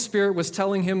the Holy Spirit was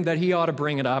telling him that he ought to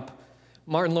bring it up.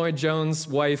 Martin Lloyd-Jones'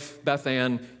 wife, Beth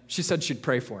Ann, she said she'd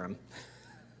pray for him.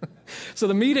 So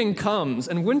the meeting comes,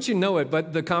 and wouldn't you know it,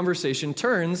 but the conversation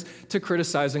turns to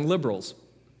criticizing liberals.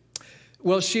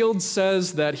 Well, Shields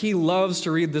says that he loves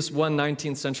to read this one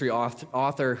 19th century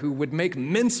author who would make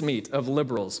mincemeat of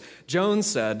liberals. Jones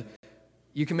said,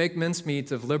 "You can make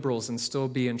mincemeat of liberals and still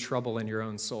be in trouble in your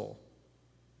own soul."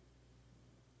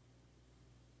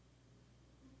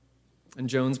 And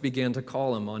Jones began to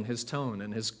call him on his tone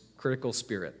and his critical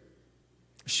spirit.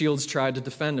 Shields tried to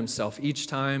defend himself. Each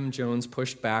time, Jones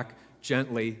pushed back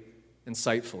gently,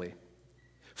 insightfully.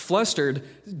 Flustered,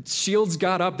 Shields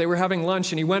got up. They were having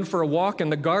lunch, and he went for a walk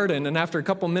in the garden, and after a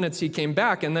couple minutes, he came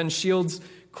back, and then Shields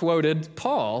quoted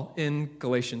Paul in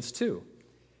Galatians 2.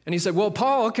 And he said, "Well,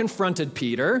 Paul confronted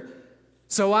Peter,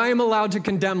 so I am allowed to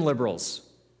condemn liberals.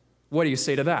 What do you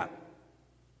say to that?"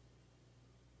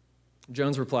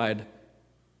 Jones replied,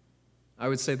 "I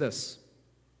would say this.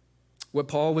 What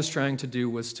Paul was trying to do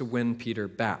was to win Peter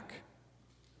back.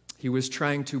 He was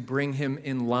trying to bring him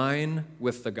in line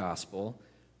with the gospel,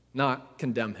 not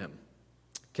condemn him.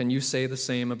 Can you say the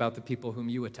same about the people whom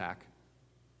you attack?"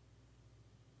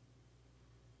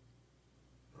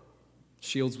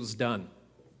 Shields was done.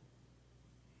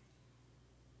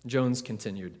 Jones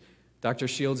continued, "Dr.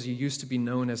 Shields, you used to be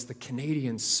known as the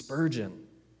Canadian Spurgeon,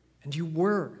 and you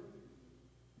were.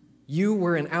 You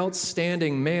were an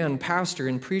outstanding man, pastor,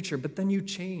 and preacher, but then you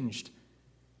changed.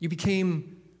 You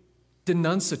became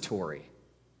denunciatory.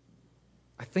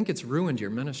 I think it's ruined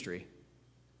your ministry.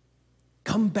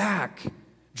 Come back.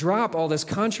 Drop all this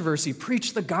controversy.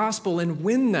 Preach the gospel and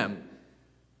win them."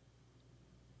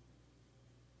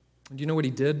 And do you know what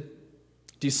he did?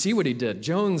 Do you see what he did?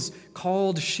 Jones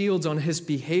called Shields on his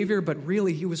behavior, but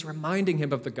really he was reminding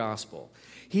him of the gospel.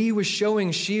 He was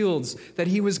showing Shields that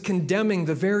he was condemning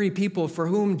the very people for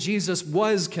whom Jesus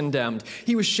was condemned.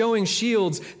 He was showing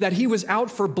Shields that he was out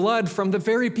for blood from the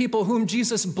very people whom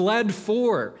Jesus bled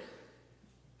for.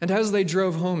 And as they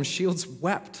drove home, Shields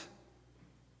wept.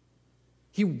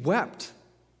 He wept.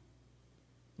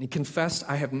 And he confessed,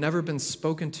 "I have never been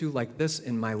spoken to like this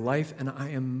in my life, and I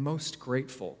am most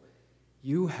grateful.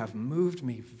 You have moved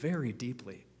me very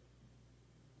deeply."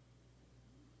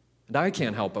 And I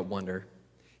can't help but wonder,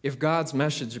 if God's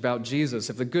message about Jesus,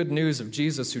 if the good news of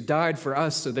Jesus who died for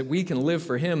us so that we can live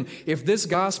for him, if this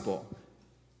gospel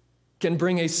can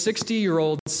bring a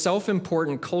 60-year-old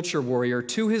self-important culture warrior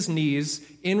to his knees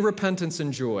in repentance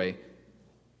and joy,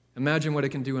 imagine what it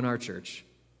can do in our church.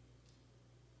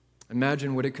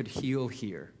 Imagine what it could heal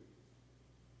here.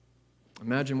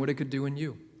 Imagine what it could do in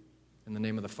you. In the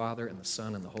name of the Father, and the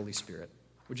Son, and the Holy Spirit.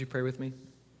 Would you pray with me?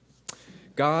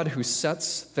 God, who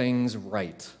sets things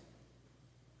right.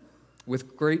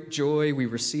 With great joy, we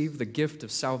receive the gift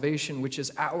of salvation, which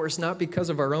is ours not because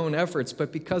of our own efforts,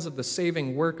 but because of the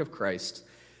saving work of Christ.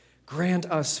 Grant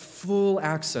us full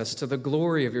access to the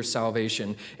glory of your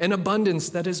salvation, an abundance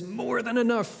that is more than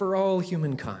enough for all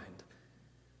humankind.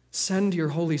 Send your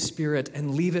Holy Spirit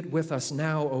and leave it with us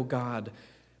now, O God.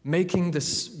 making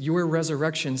your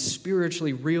resurrection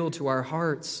spiritually real to our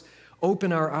hearts.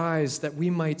 Open our eyes that we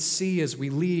might see as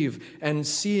we leave, and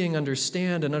seeing,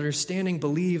 understand, and understanding,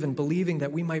 believe, and believing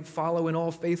that we might follow in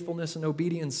all faithfulness and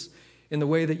obedience in the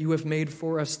way that you have made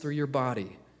for us through your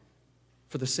body,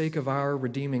 for the sake of our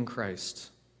redeeming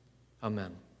Christ.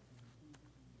 Amen.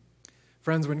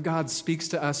 Friends, when God speaks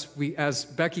to us, as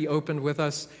Becky opened with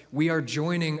us, we are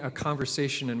joining a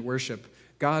conversation in worship.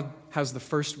 God has the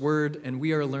first word, and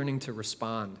we are learning to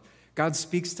respond. God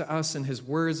speaks to us in his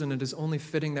words, and it is only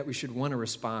fitting that we should want to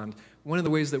respond. One of the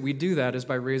ways that we do that is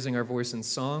by raising our voice in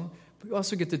song, but we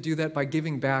also get to do that by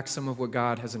giving back some of what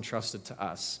God has entrusted to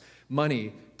us.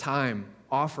 Money, time,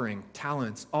 offering,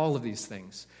 talents, all of these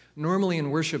things. Normally in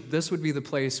worship, this would be the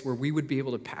place where we would be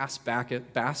able to pass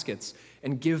baskets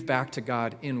and give back to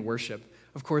God in worship.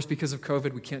 Of course, because of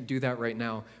COVID, we can't do that right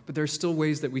now, but there are still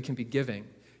ways that we can be giving,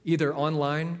 either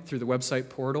online through the website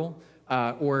portal,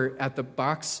 or at the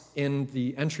box in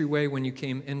the entryway when you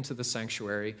came into the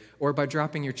sanctuary, or by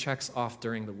dropping your checks off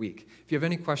during the week. If you have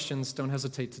any questions, don't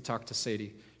hesitate to talk to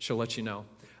Sadie. She'll let you know.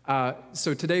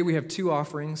 So today we have two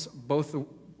offerings, both the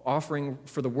offering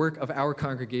for the work of our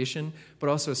congregation, but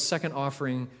also a second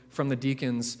offering from the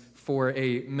deacons for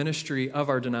a ministry of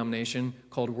our denomination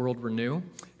called World Renew.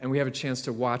 And we have a chance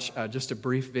to watch just a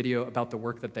brief video about the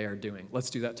work that they are doing.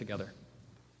 Let's do that together.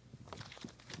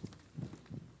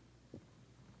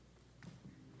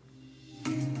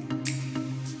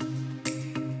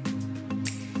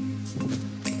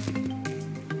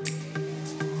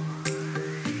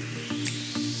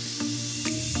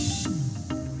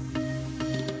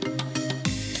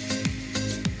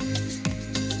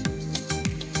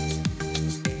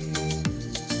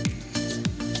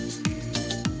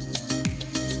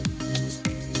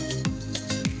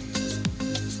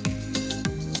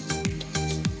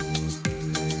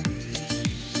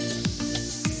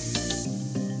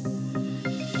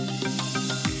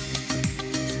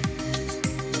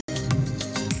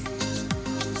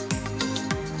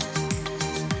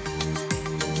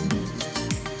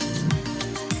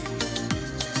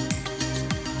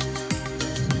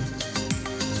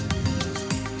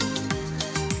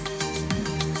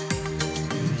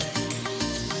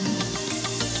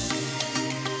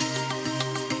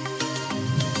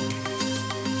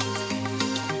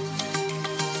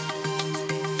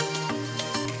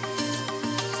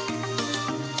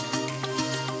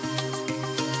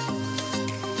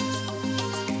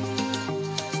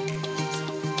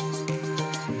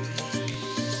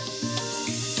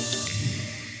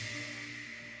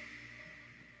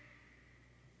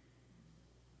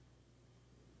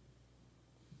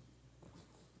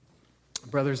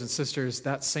 Brothers and sisters,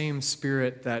 that same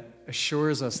Spirit that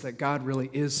assures us that God really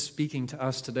is speaking to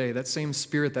us today, that same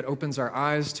Spirit that opens our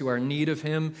eyes to our need of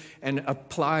him and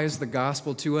applies the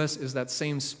gospel to us, is that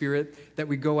same Spirit that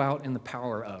we go out in the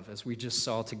power of, as we just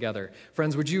saw together.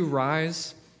 Friends, would you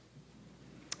rise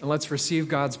and let's receive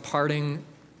God's parting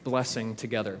blessing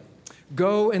together.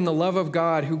 Go in the love of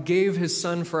God who gave his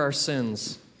Son for our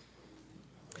sins.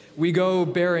 We go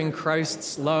bearing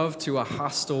Christ's love to a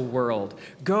hostile world.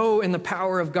 Go in the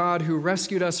power of God who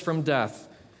rescued us from death.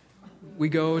 We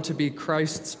go to be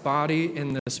Christ's body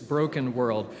in this broken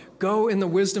world. Go in the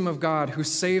wisdom of God who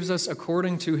saves us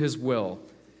according to his will.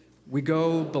 We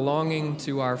go belonging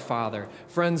to our Father.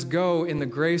 Friends, go in the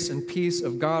grace and peace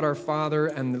of God our Father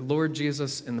and the Lord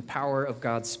Jesus in the power of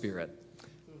God's Spirit.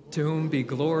 To whom be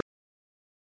glory.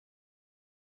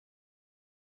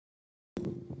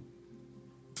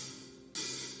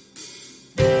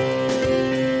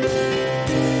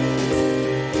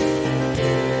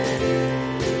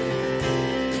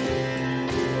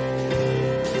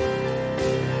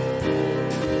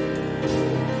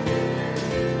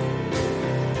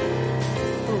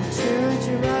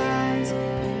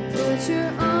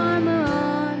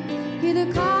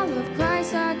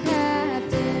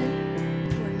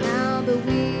 The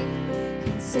wheel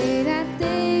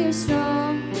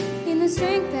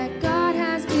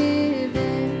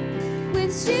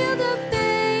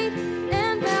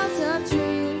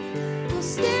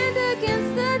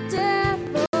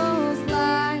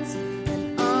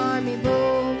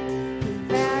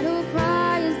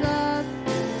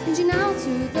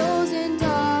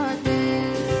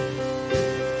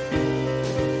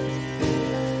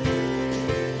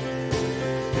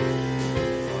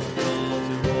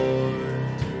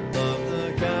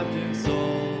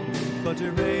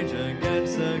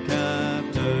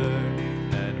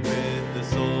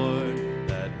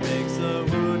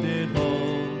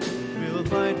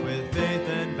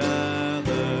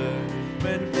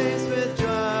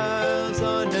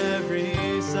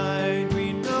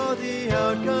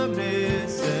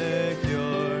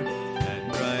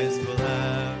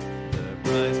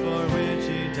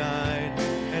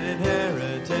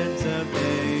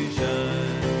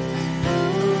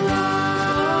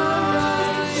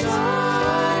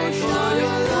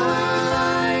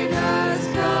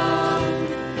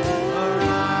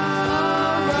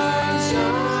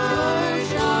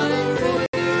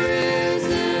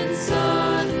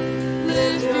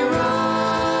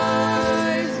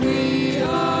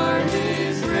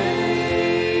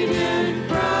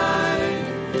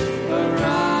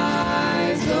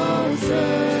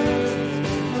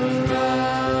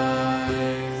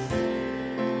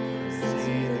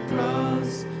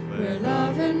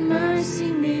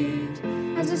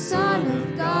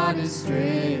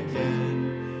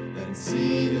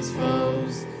his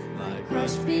foes lie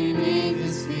crushed beneath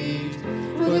his feet.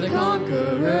 For the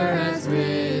conqueror has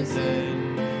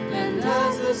risen, and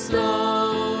as the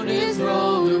stone is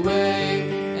rolled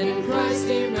away, and in Christ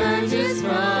emerges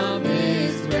from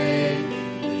his grave,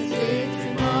 his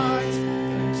victory march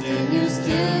continues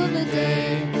till the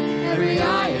day every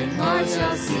eye and heart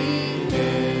shall see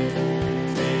him.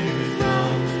 Spirit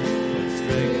come, and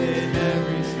strengthen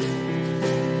every street,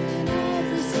 and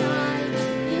every side,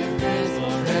 erase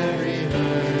for every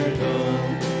hurdle,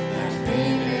 that we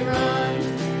may run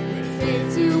with faith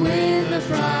to win the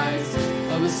prize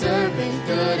of a servant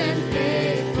good and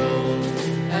faithful,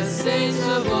 as saints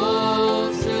of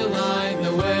old still line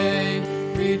the way,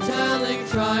 retelling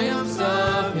triumphs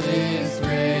of his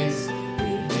grace. We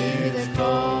hear the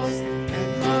calls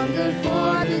and hunger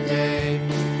for the day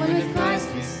when with Christ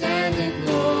we stand in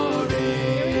glory.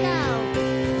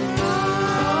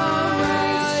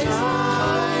 Arise,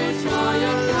 shine,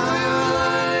 triumph, our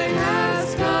light has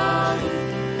come.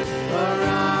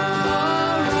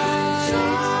 Arise,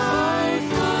 shine,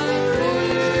 for the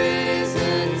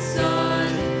risen sun.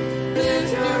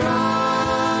 Lift your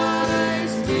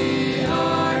eyes, we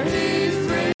are his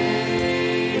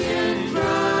radiant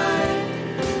bride.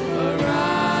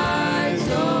 Arise,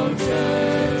 O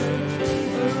church,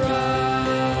 arise.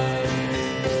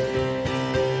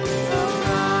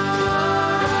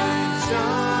 Arise,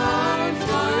 shine,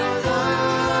 for your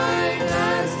light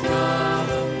has come.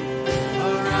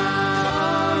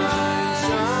 Arise,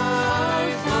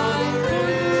 shine, for the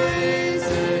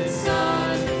risen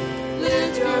sun.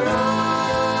 Lift your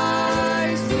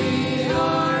eyes, we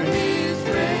are his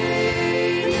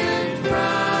radiant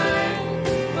bride.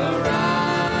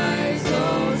 Arise, O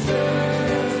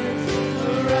church,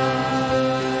 arise.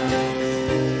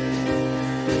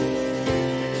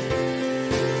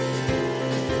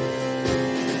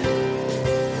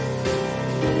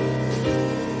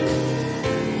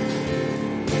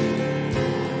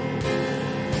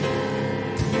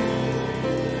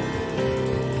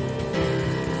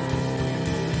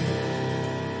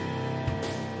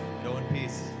 Go in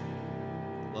peace.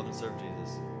 Love and serve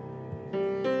Jesus.